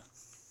Dune.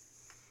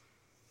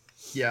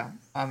 Yeah,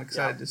 I'm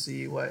excited to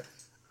see what.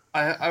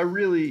 I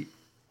really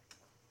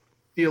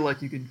feel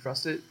like you can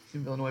trust it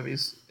in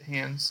Villeneuve's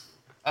hands.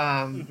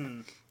 But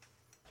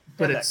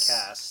But it's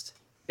that cast.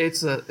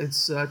 it's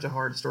such a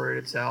hard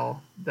story to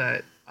tell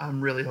that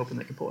I'm really hoping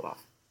they can pull it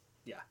off.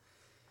 Yeah.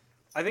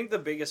 I think the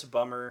biggest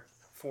bummer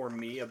for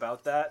me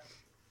about that,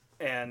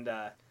 and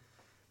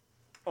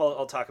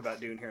I'll talk about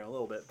Dune here in a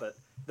little bit, but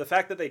the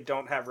fact that they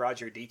don't have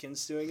Roger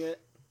Deakins doing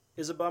it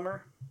is a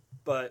bummer.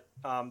 But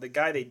the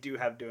guy they do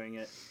have doing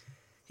it,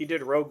 he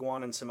did Rogue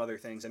One and some other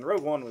things, and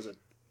Rogue One was a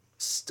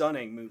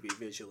stunning movie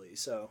visually,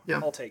 so Yeah.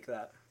 I'll take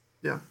that.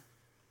 Yeah.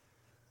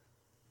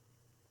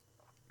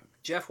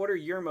 Jeff, what are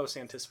your most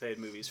anticipated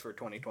movies for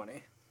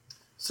 2020?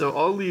 So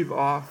I'll leave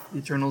off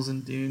Eternals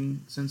and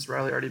Dune since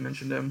Riley already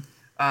mentioned him.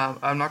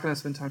 I'm not going to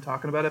spend time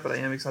talking about it, but I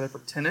am excited for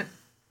Tenet,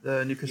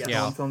 the new Christopher Yeah.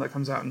 Nolan film that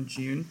comes out in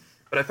June.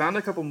 But I found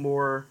a couple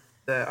more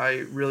that I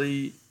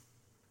really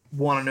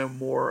want to know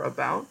more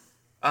about.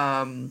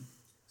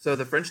 So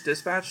The French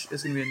Dispatch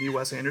is going to be a new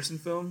Wes Anderson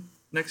film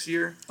next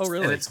year. Oh,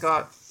 really? And it's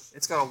got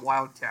a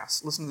wild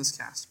cast. Listen to this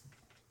cast: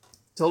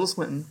 Tilda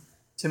Swinton,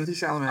 Timothy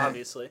Chalamet,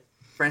 Obviously.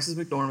 Frances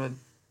McDormand,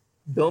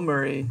 Bill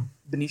Murray,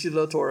 Benicio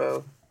del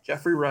Toro,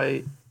 Jeffrey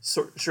Wright,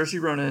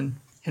 Saoirse Ronan,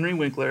 Henry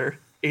Winkler,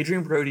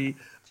 Adrian Brody,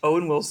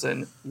 Owen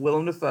Wilson,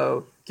 Willem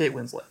Dafoe, Kate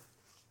Winslet.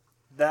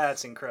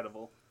 That's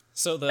incredible.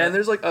 So And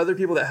there's like other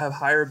people that have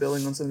higher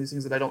billing on some of these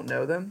things that I don't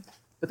know them,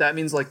 but that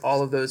means like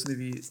all of those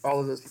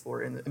people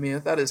are in it. I mean,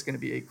 that is going to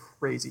be a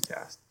crazy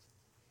cast.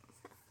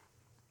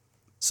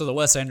 So the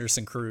Wes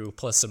Anderson crew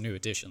plus some new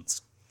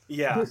additions.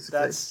 Yeah,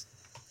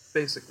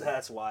 Basically.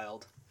 that's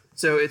wild.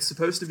 So it's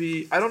supposed to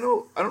be. I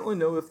don't really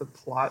know if the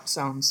plot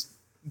sounds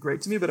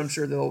great to me, but I'm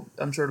sure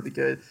it'll be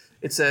good.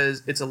 It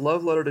says it's a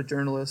love letter to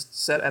journalists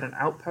set at an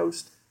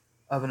outpost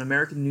of an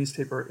American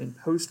newspaper in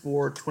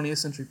post-war 20th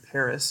century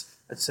Paris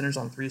that centers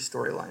on 3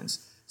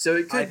 storylines. So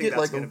it could get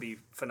like going to be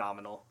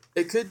phenomenal.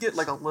 It could get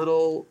like a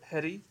little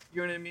heady,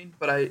 you know what I mean?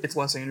 But it's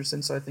Wes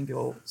Anderson, so I think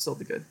it'll still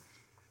be good.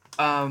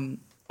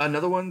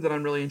 Another one that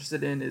I'm really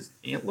interested in is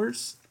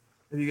Antlers.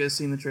 Have you guys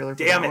seen the trailer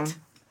for that one?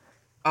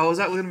 Oh, is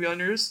that going to be on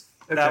yours?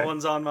 Okay. That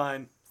one's on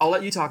mine. I'll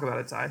let you talk about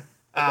it, Ty.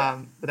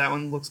 Okay. But that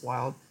one looks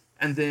wild.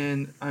 And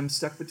then I'm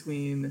stuck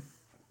between.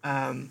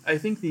 I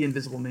think The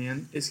Invisible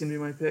Man is going to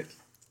be my pick.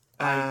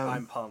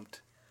 I'm pumped.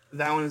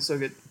 That one is so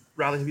good.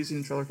 Riley, have you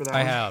seen the trailer for that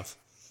one? I have.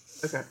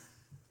 Okay.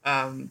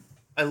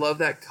 I love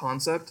that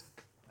concept.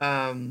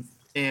 And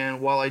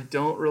while I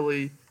don't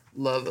really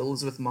love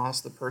Elizabeth Moss,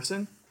 the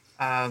person,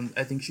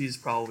 I think she's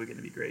probably going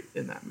to be great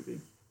in that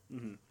movie.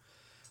 Mm-hmm.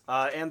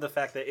 And the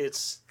fact that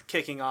it's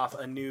kicking off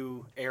a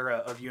new era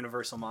of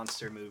Universal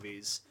Monster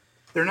movies.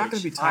 They're not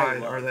going to be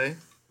tied, are they?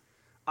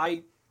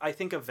 I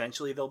think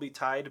eventually they'll be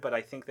tied, but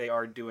I think they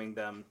are doing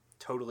them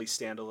totally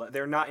standalone.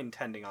 They're not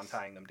intending on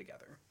tying them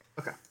together.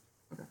 Okay.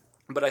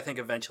 But I think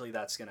eventually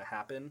that's going to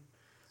happen.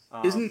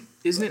 Isn't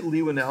it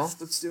Lee Winnell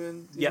that's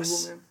doing The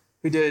Invisible Man?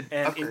 Who did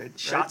Upgrade,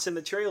 shots in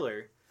the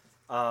trailer.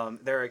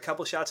 There are a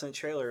couple shots in the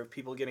trailer of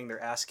people getting their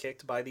ass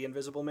kicked by the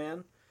Invisible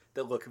Man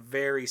that look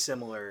very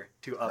similar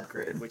to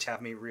Upgrade, which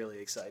have me really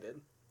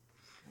excited.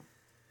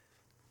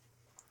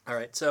 All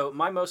right, so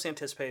my most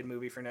anticipated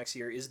movie for next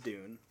year is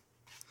Dune.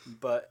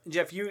 But,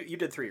 Jeff, you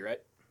did 3,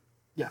 right?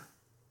 Yeah.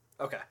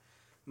 Okay.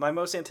 My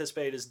most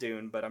anticipated is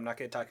Dune, but I'm not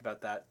going to talk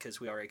about that because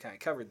we already kind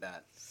of covered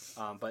that.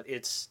 But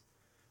it's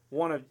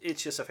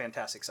just a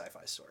fantastic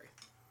sci-fi story.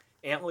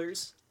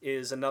 Antlers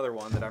is another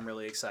one that I'm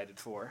really excited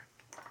for.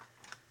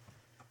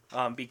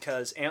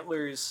 Because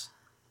Antlers,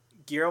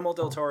 Guillermo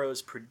del Toro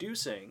is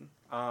producing.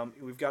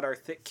 We've got our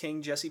thick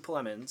king Jesse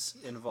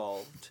Plemons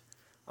involved.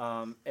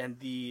 And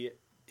the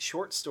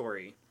short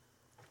story.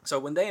 So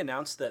when they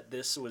announced that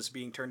this was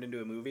being turned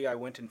into a movie, I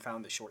went and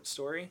found the short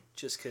story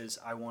just because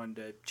I wanted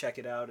to check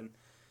it out and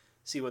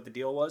see what the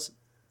deal was.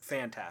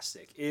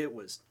 Fantastic. It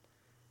was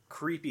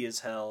creepy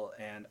as hell,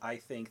 and I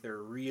think they're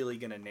really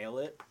going to nail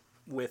it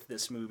with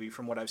this movie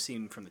from what I've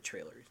seen from the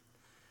trailers.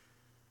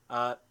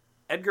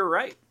 Edgar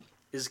Wright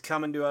is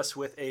coming to us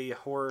with a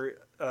horror,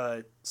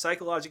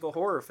 psychological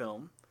horror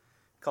film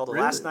called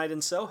Really? Last Night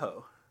in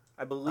Soho.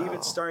 I believe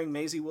it's starring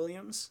Maisie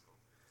Williams.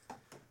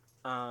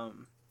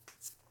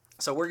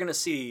 So we're going to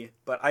see,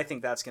 but I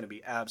think that's going to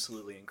be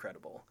absolutely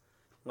incredible.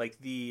 Like,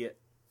 the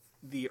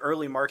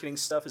early marketing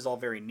stuff is all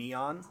very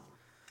neon.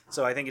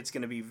 So I think it's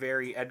going to be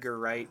very Edgar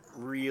Wright,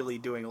 really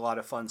doing a lot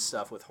of fun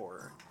stuff with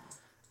horror.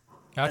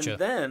 Gotcha. And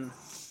then,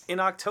 in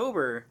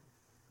October,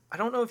 I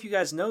don't know if you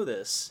guys know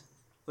this,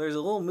 there's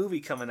a little movie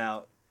coming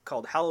out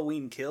called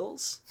Halloween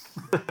Kills.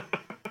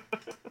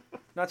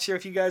 Not sure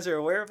if you guys are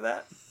aware of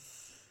that.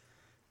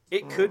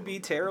 It could be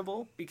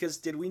terrible, because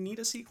did we need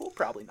a sequel?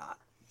 Probably not.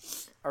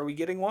 Are we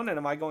getting one, and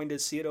am I going to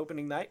see it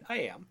opening night? I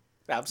am.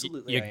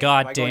 Absolutely. You're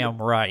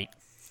goddamn right.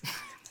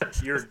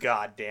 You're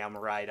goddamn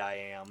right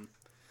I am.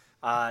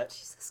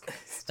 Jesus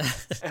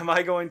Christ. Am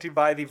I going to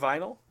buy the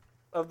vinyl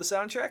of the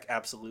soundtrack?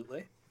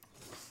 Absolutely.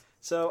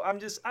 So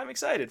I'm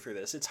excited for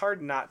this. It's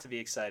hard not to be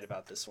excited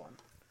about this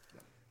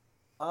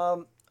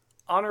one.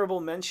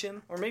 Honorable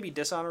mention, or maybe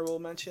dishonorable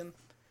mention,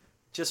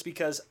 just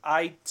because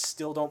I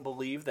still don't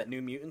believe that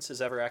New Mutants is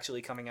ever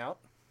actually coming out.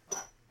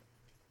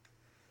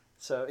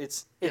 So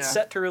it's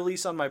set to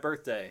release on my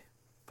birthday,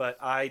 but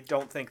I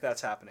don't think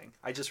that's happening.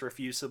 I just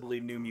refuse to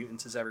believe New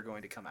Mutants is ever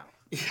going to come out.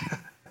 Yeah.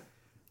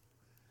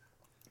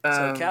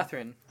 So,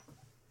 Catherine.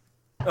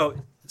 Oh,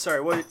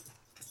 sorry. What?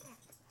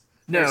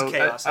 No,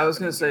 chaos I was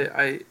going happening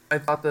to say, I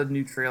thought the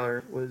new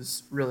trailer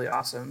was really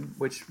awesome,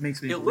 which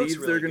makes me It looks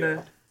believe they're really going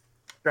to good.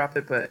 drop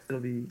it, but it'll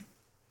be...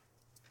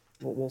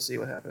 We'll see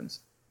what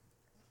happens.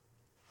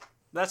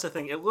 That's the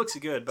thing. It looks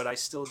good, but I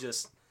still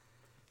just...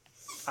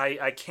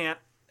 I can't,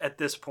 at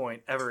this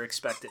point, ever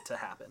expect it to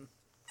happen.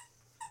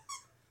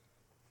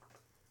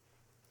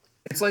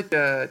 It's like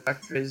Dr.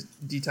 Dre's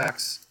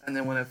Detox, and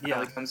then when it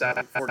finally Yeah. comes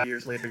out 40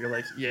 years later, you're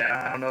like,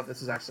 yeah, I don't know if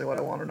this is actually what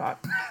I want or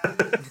not.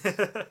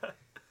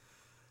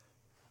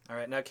 All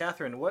right, now,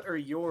 Catherine, what are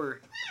your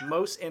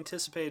most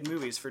anticipated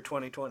movies for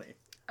 2020?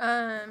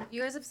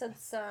 You guys have said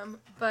some,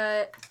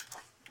 but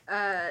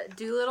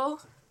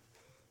Doolittle.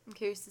 I'm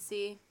curious to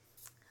see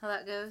how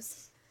that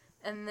goes.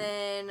 And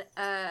then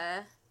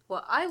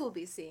what I will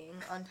be seeing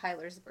on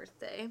Tyler's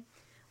birthday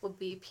will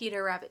be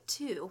Peter Rabbit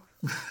 2.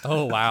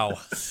 Oh, wow.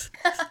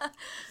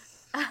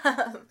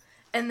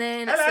 And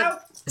then Hello.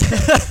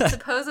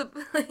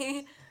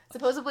 supposedly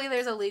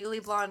there's a Legally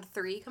Blonde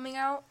 3 coming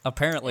out.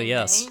 Apparently, in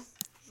yes. May.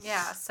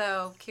 Yeah,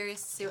 so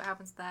curious to see what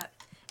happens to that.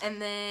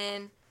 And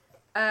then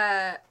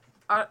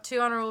 2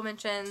 honorable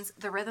mentions: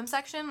 the Rhythm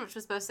Section, which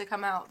was supposed to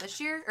come out this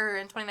year or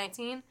in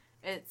 2019.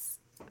 It's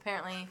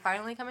apparently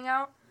finally coming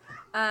out.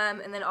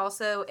 And then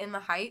also In the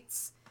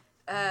Heights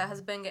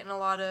has been getting a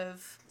lot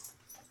of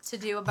to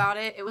do about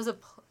it. It was a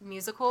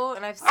musical,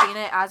 and I've seen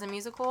it as a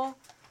musical,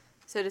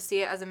 so to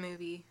see it as a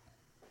movie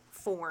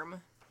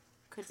form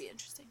could be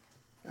interesting.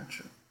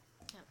 Gotcha.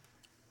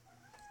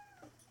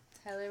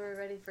 Tyler, we're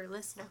ready for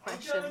listener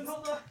questions.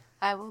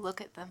 I will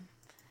look at them.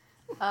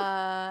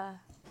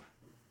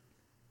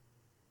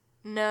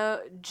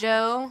 No,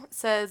 Joe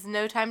says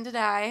No Time to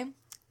Die,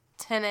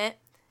 Tenet,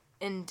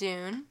 and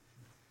Dune.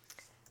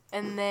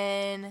 And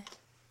then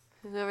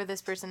whoever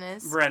this person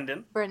is,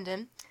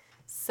 Brendan,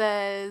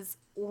 says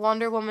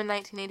Wonder Woman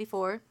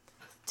 1984,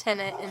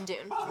 Tenet, and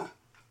Dune.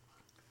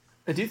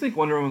 I do think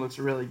Wonder Woman looks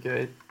really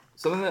good.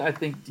 Something that I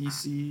think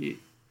DC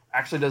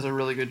actually does a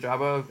really good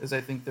job of is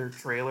I think their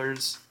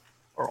trailers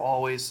are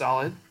always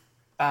solid.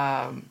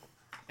 And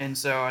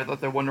so I thought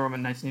the Wonder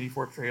Woman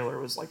 1984 trailer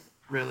was like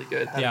really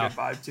good, had a good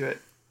vibe to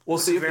it. We'll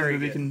see if the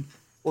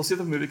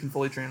movie can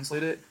fully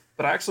translate it.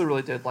 But I actually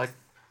really did like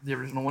the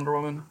original Wonder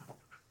Woman.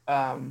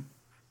 I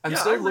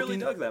really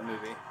dug that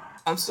movie.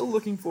 I'm still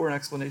looking for an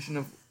explanation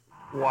of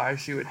why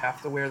she would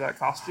have to wear that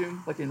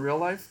costume, like in real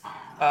life.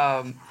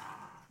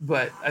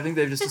 But I think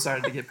they've just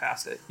decided to get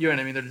past it. You know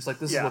what I mean? They're just like,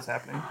 this is what's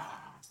happening.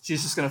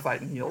 She's just going to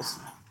fight in heels.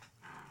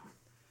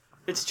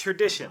 It's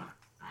tradition.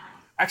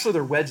 Actually,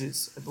 they're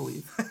wedges, I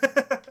believe.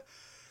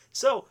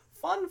 So,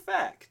 fun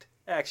fact,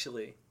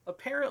 actually,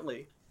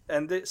 apparently,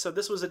 and so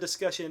this was a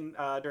discussion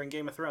during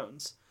Game of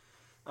Thrones,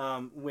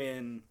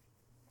 when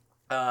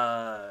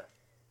behind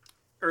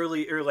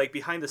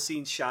the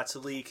scenes shots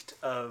leaked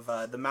of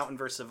the Mountain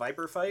versus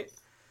Viper fight,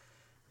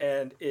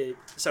 and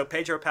so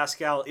Pedro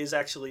Pascal is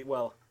actually,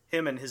 well,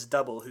 him and his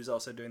double, who's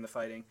also doing the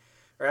fighting,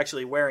 are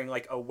actually wearing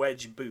like a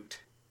wedge boot,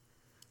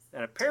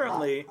 and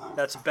apparently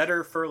that's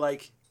better for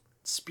like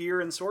spear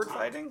and sword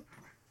fighting.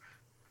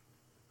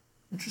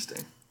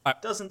 Interesting.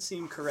 Doesn't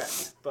seem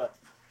correct, but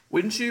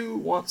wouldn't you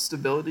want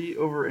stability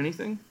over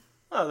anything?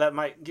 Oh, that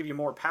might give you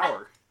more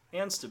power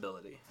and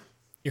stability.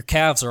 Your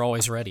calves are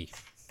always ready.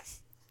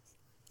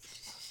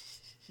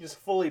 Just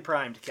fully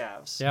primed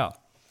calves. Yeah.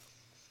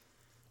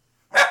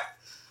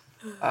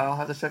 I'll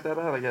have to check that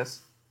out, I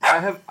guess. I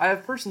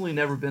have personally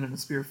never been in a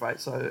spear fight,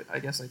 so I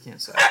guess I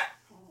can't say.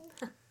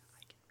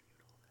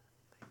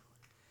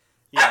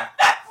 Yeah.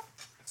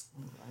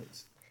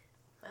 Right.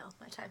 Well,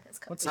 my time has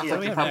come. Sounds Yeah,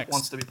 like we your have pup next.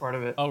 wants to be part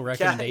of it. Oh,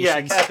 recommendations.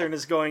 Yeah, Catherine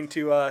is going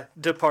to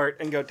depart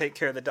and go take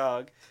care of the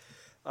dog.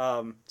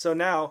 So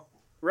now,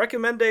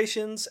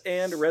 recommendations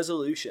and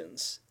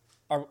resolutions.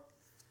 Are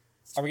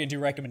we gonna do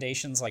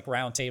recommendations like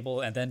round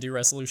table and then do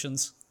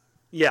resolutions?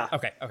 Yeah.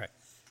 Okay.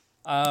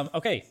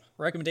 Okay.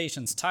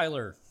 Recommendations.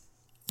 Tyler,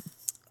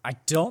 I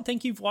don't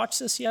think you've watched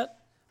this yet.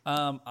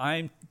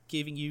 I'm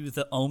giving you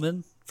The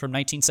Omen from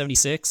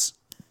 1976.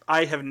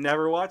 I have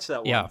never watched that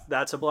one. Yeah.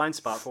 That's a blind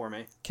spot for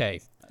me.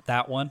 Okay,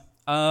 that one.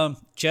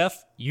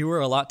 Jeff, you were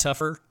a lot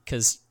tougher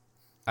because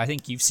I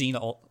think you've seen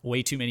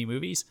way too many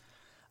movies.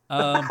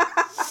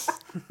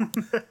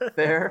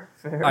 Fair.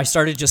 I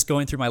started just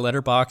going through my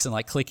letterbox and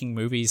like clicking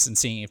movies and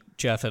seeing if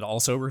Jeff had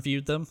also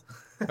reviewed them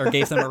or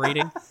gave them a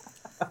rating.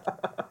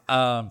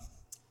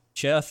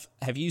 Jeff,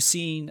 have you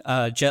seen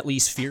Jet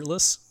Li's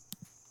Fearless?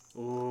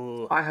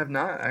 Ooh. I have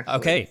not, actually.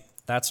 Okay,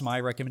 that's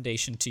my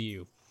recommendation to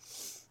you.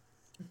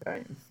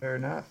 Okay, fair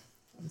enough.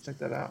 Let me check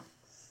that out.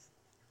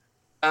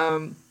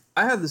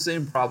 I have the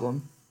same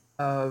problem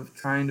of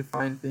trying to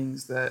find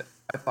things that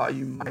I thought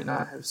you might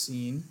not have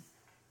seen.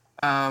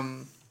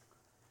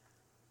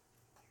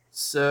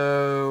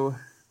 So,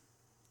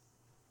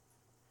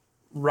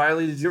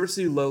 Riley, did you ever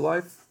see Low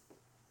Life?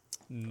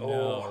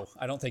 No,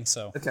 I don't think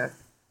so. Okay,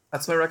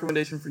 that's my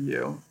recommendation for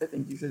you. I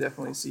think you should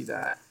definitely see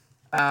that.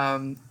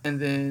 And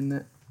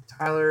then,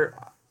 Tyler,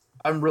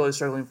 I'm really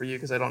struggling for you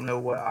because I don't know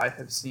what I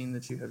have seen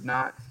that you have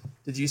not.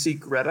 Did you see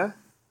Greta?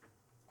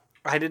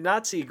 I did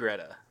not see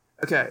Greta.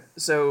 Okay,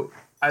 so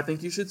I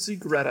think you should see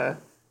Greta.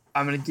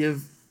 I'm going to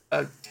give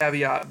a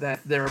caveat that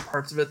there are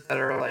parts of it that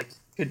are like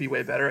could be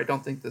way better. I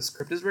don't think the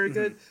script is very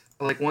good,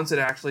 but like once it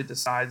actually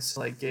decides to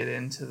like get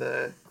into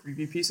the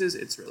creepy pieces,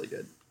 it's really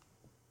good.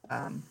 So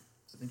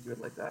I think you would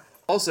like that.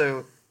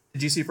 Also,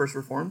 did you see First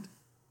Reformed?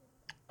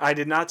 I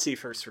did not see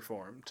First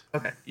Reformed.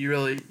 Okay,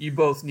 you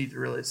both need to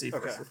really see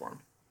First Okay. Reformed.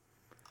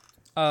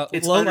 It's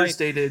It's Low Life.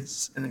 understated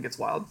and then gets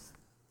wild.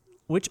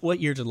 What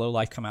year did Low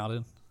Life come out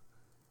in?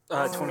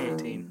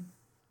 2018.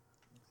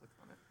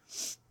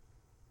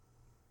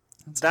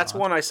 That's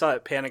one I saw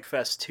at Panic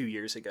Fest 2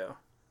 years ago.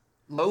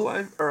 Low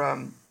Life or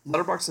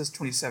Letterboxd says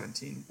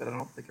 2017, but I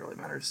don't think it really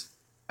matters.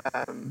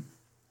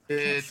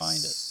 It's find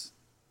it.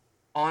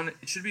 on.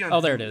 It should be on.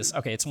 Oh, there it Hulu. is.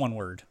 Okay, it's one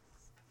word.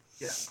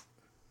 Yeah,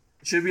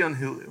 it should be on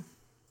Hulu.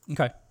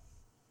 Okay.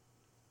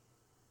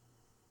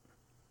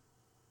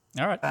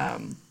 All right.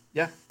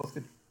 Yeah, both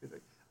good.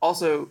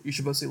 Also, you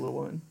should both see Little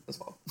Women as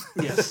well.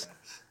 Yes.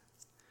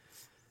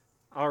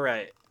 All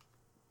right.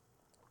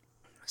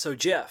 So,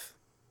 Jeff,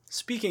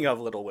 speaking of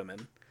Little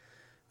Women,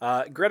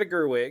 Greta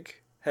Gerwig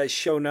has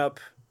shown up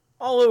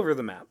all over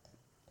the map.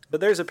 But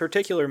there's a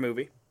particular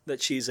movie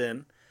that she's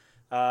in.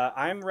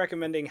 I'm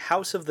recommending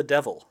House of the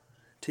Devil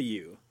to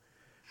you,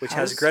 which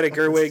has Greta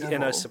Gerwig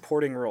in a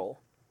supporting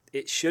role.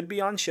 It should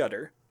be on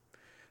Shudder.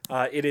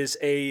 It is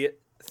a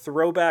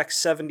throwback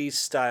 70s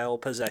style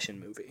possession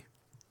movie.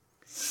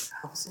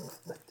 House of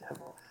the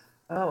Devil.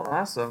 Oh,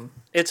 awesome.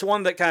 It's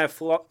one that kind of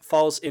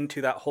falls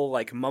into that whole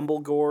like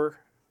mumblegore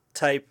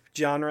type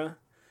genre.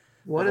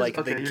 What is, like,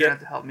 okay, you're get- going to have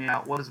to help me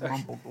out. What is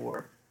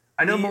mumblegore?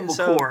 I know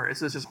so- mumblecore.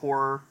 So it's just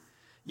horror.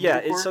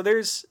 Yeah, Mumblecore? so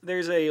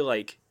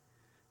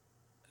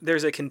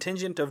there's a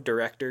contingent of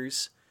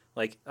directors,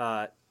 like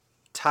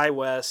Ty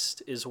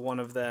West is one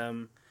of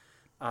them,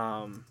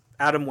 Adam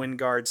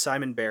Wingard,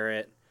 Simon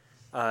Barrett,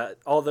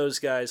 all those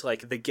guys,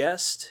 like The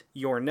Guest,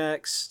 You're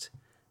Next,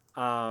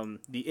 The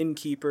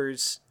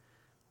Innkeepers,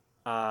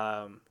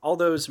 all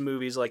those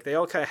movies, like they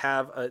all kind of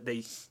have,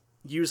 they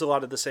use a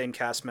lot of the same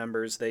cast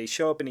members, they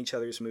show up in each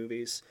other's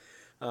movies,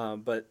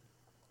 but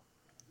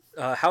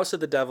House of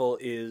the Devil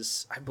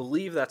is, I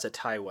believe that's a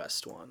Ty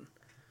West one.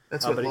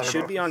 That's what But it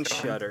should Letterboxd be on is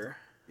showing. Shudder.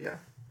 Yeah.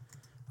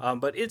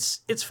 But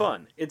it's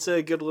fun. It's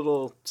a good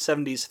little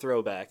 70s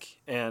throwback.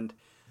 And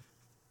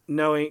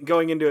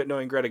going into it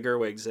knowing Greta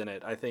Gerwig's in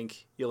it, I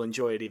think you'll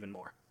enjoy it even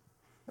more.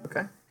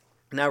 Okay.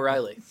 Now,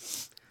 Riley,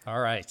 All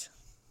right.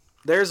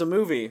 there's a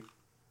movie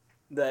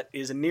that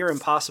is near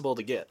impossible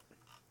to get.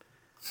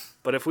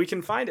 But if we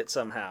can find it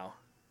somehow...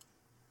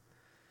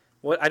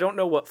 I don't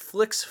know what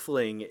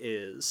FlixFling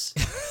is.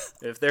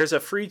 If there's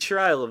a free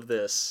trial of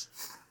this...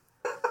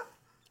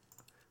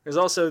 There's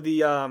also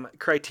the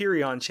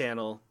Criterion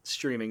Channel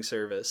streaming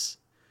service.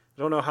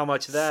 I don't know how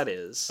much that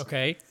is.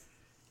 Okay.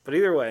 But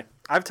either way,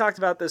 I've talked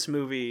about this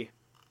movie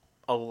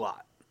a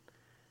lot.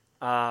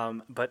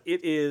 But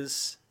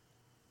it's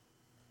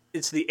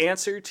the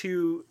answer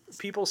to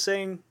people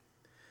saying,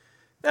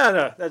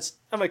 no, I'm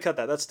going to cut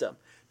that. That's dumb.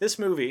 This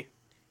movie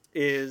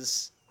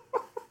is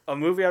a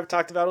movie I've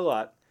talked about a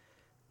lot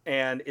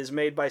and is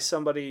made by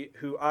somebody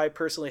who I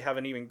personally have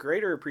an even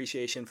greater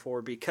appreciation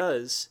for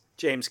because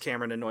James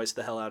Cameron annoys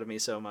the hell out of me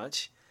so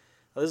much.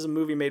 This is a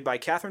movie made by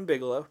Catherine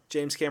Bigelow,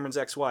 James Cameron's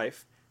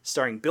ex-wife,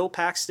 starring Bill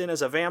Paxton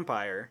as a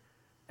vampire,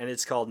 and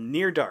it's called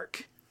Near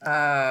Dark.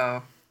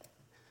 That's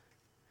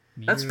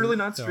really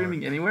not Dark.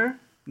 streaming anywhere?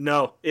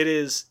 No, it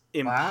is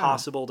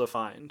impossible to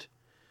find.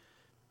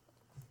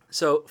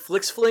 So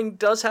FlixFling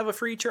does have a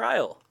free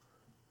trial.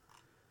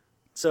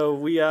 So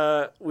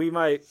we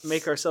might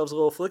make ourselves a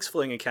little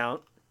FlixFling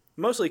account,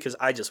 mostly because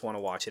I just want to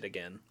watch it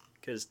again.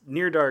 Because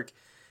Near Dark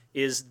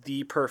is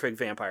the perfect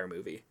vampire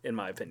movie, in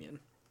my opinion.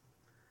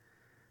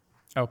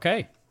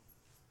 Okay.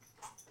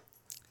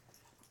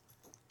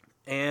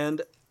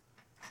 And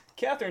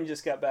Catherine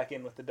just got back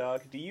in with the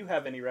dog. Do you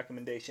have any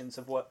recommendations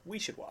of what we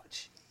should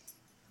watch?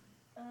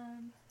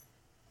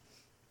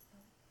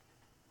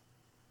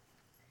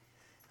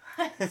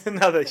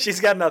 Nothing. She's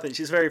got nothing.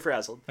 She's very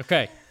frazzled.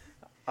 Okay.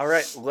 All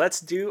right, let's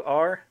do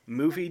our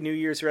movie New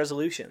Year's Was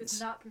resolutions.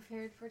 not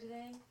prepared for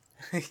today.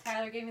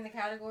 Tyler gave me the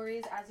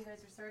categories as you guys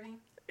were starting.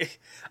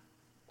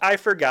 I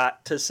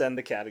forgot to send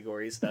the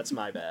categories. That's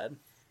my bad.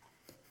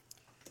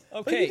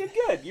 But you Okay. did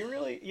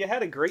good. You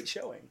had a great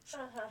showing.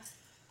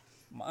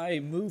 My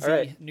movie All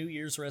right. New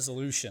Year's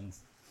resolution.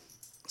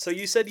 So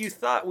you said you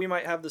thought we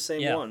might have the same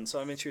Yeah. one, so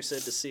I'm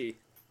interested to see.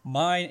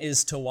 Mine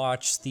is to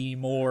watch the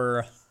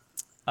more,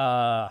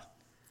 I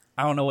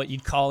don't know what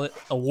you'd call it,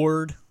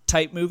 award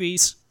type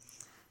movies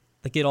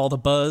that get all the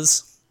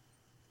buzz.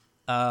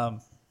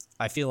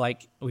 I feel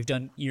like we've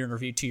done Year in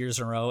Review 2 years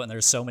in a row, and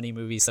there's so many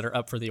movies that are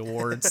up for the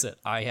awards that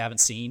I haven't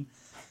seen.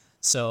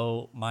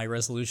 So my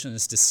resolution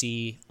is to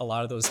see a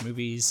lot of those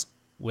movies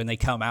when they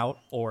come out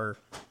or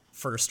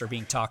first are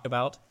being talked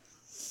about.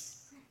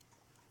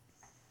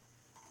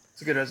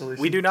 It's a good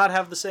resolution. We do not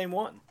have the same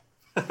one.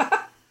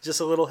 Just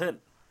a little hint.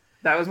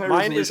 That was my Mine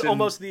resolution. is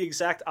almost the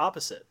exact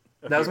opposite.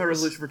 of That was my yours.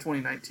 resolution for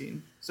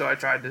 2019. So I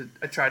tried to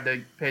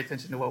pay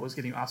attention to what was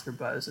getting Oscar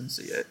buzz and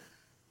see it.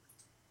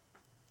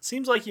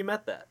 Seems like you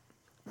met that.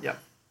 Yep.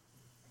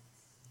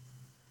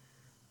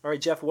 All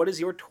right, Jeff, what is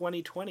your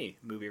 2020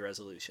 movie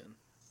resolution?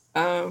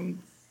 I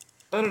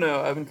don't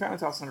know. I've been kind of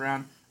tossing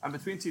around. I'm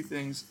between two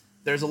things.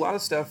 There's a lot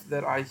of stuff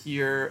that I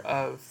hear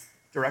of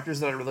directors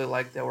that I really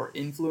like that were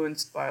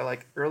influenced by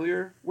like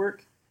earlier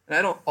work, and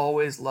I don't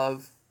always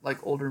love like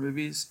older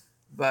movies,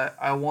 but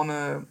I want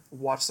to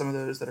watch some of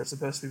those that are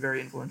supposed to be very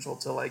influential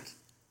to like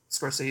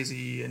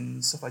Scorsese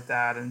and stuff like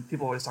that. And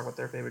people always talk about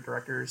their favorite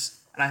directors,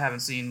 and I haven't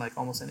seen like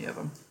almost any of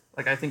them.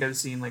 Like I think I've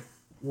seen like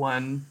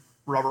one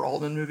Robert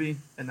Altman movie,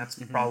 and that's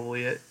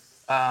probably it.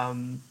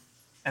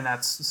 And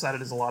that's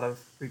cited as a lot of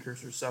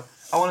precursors. So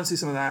I want to see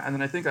some of that. And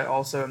then I think I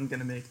also am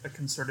going to make a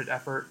concerted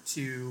effort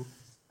to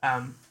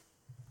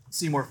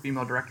see more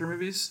female director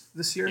movies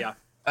this year. Yeah.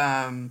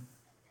 And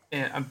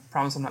I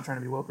promise I'm not trying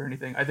to be woke or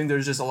anything. I think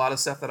there's just a lot of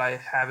stuff that I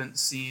haven't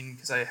seen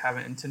because I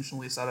haven't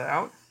intentionally sought it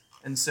out.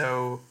 And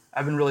so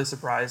I've been really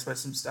surprised by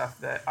some stuff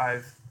that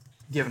I've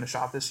given a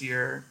shot this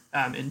year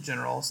in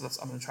general. So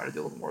I'm going to try to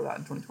do a little more of that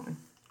in 2020.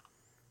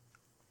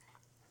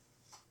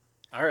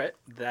 All right,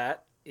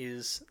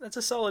 that's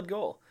a solid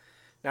goal.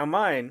 Now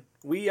mine,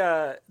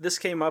 this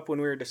came up when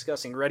we were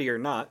discussing Ready or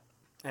Not,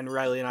 and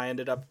Riley and I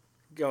ended up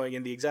going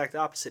in the exact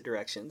opposite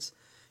directions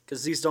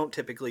because these don't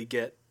typically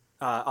get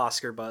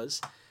Oscar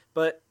buzz.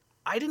 But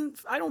I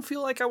don't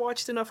feel like I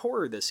watched enough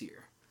horror this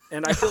year,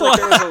 and I feel like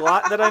there was a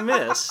lot that I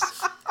missed.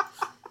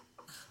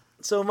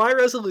 So my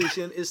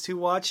resolution is to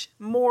watch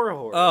more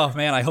horror. Oh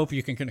man, I hope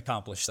you can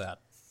accomplish that.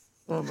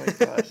 Oh my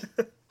gosh.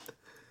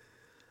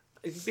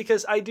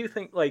 Because I do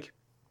think, like,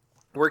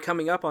 we're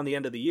coming up on the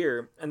end of the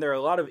year, and there are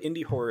a lot of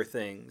indie horror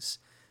things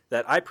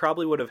that I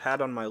probably would have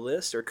had on my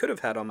list, or could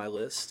have had on my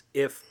list,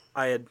 if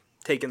I had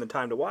taken the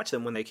time to watch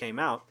them when they came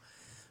out.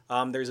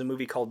 There's a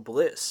movie called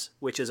Bliss,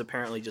 which is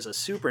apparently just a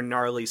super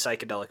gnarly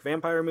psychedelic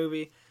vampire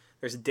movie.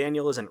 There's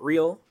Daniel Isn't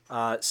Real,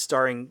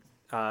 starring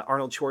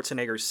Arnold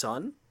Schwarzenegger's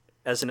son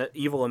as an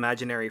evil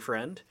imaginary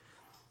friend.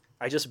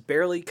 I just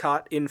barely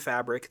caught In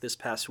Fabric this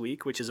past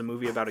week, which is a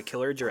movie about a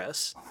killer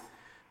dress.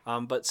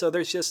 But so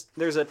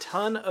there's a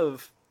ton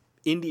of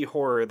indie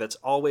horror that's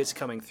always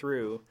coming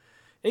through.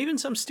 And even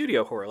some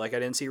studio horror, like I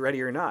didn't see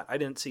Ready or Not. I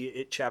didn't see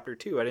It Chapter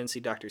 2. I didn't see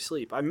Dr.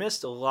 Sleep. I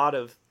missed a lot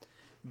of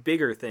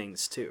bigger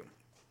things too.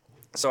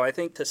 So I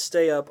think to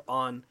stay up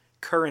on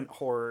current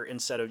horror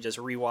instead of just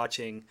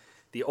rewatching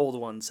the old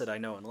ones that I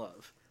know and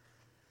love.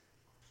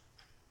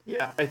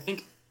 Yeah, I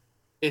think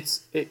it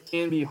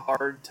can be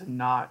hard to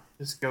not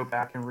just go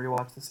back and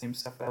rewatch the same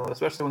stuff that I love,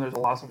 especially when there's a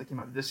lot of stuff that came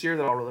out this year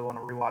that I'll really want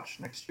to rewatch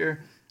next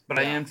year. But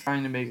I am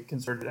trying to make a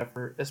concerted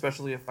effort,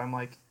 especially if I'm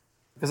like,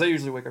 because I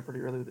usually wake up pretty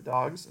early with the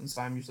dogs, and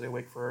so I'm usually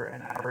awake for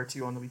an hour or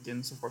two on the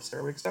weekends before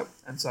Sarah wakes up.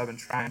 And so I've been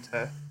trying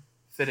to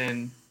fit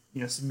in,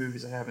 some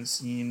movies I haven't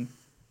seen.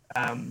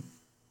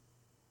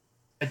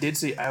 I did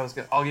see. I'll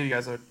give you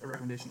guys a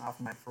recommendation off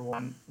mic for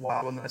one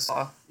that I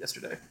saw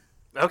yesterday.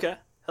 Okay,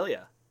 hell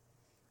yeah.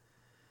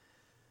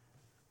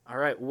 All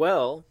right,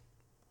 well,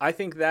 I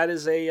think that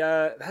is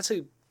that's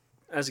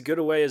as good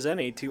a way as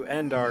any to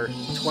end our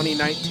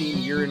 2019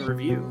 year in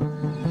review.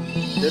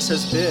 This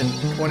has been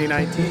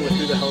 2019 with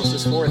Who the Hell Is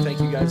This For? Thank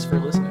you guys for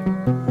listening.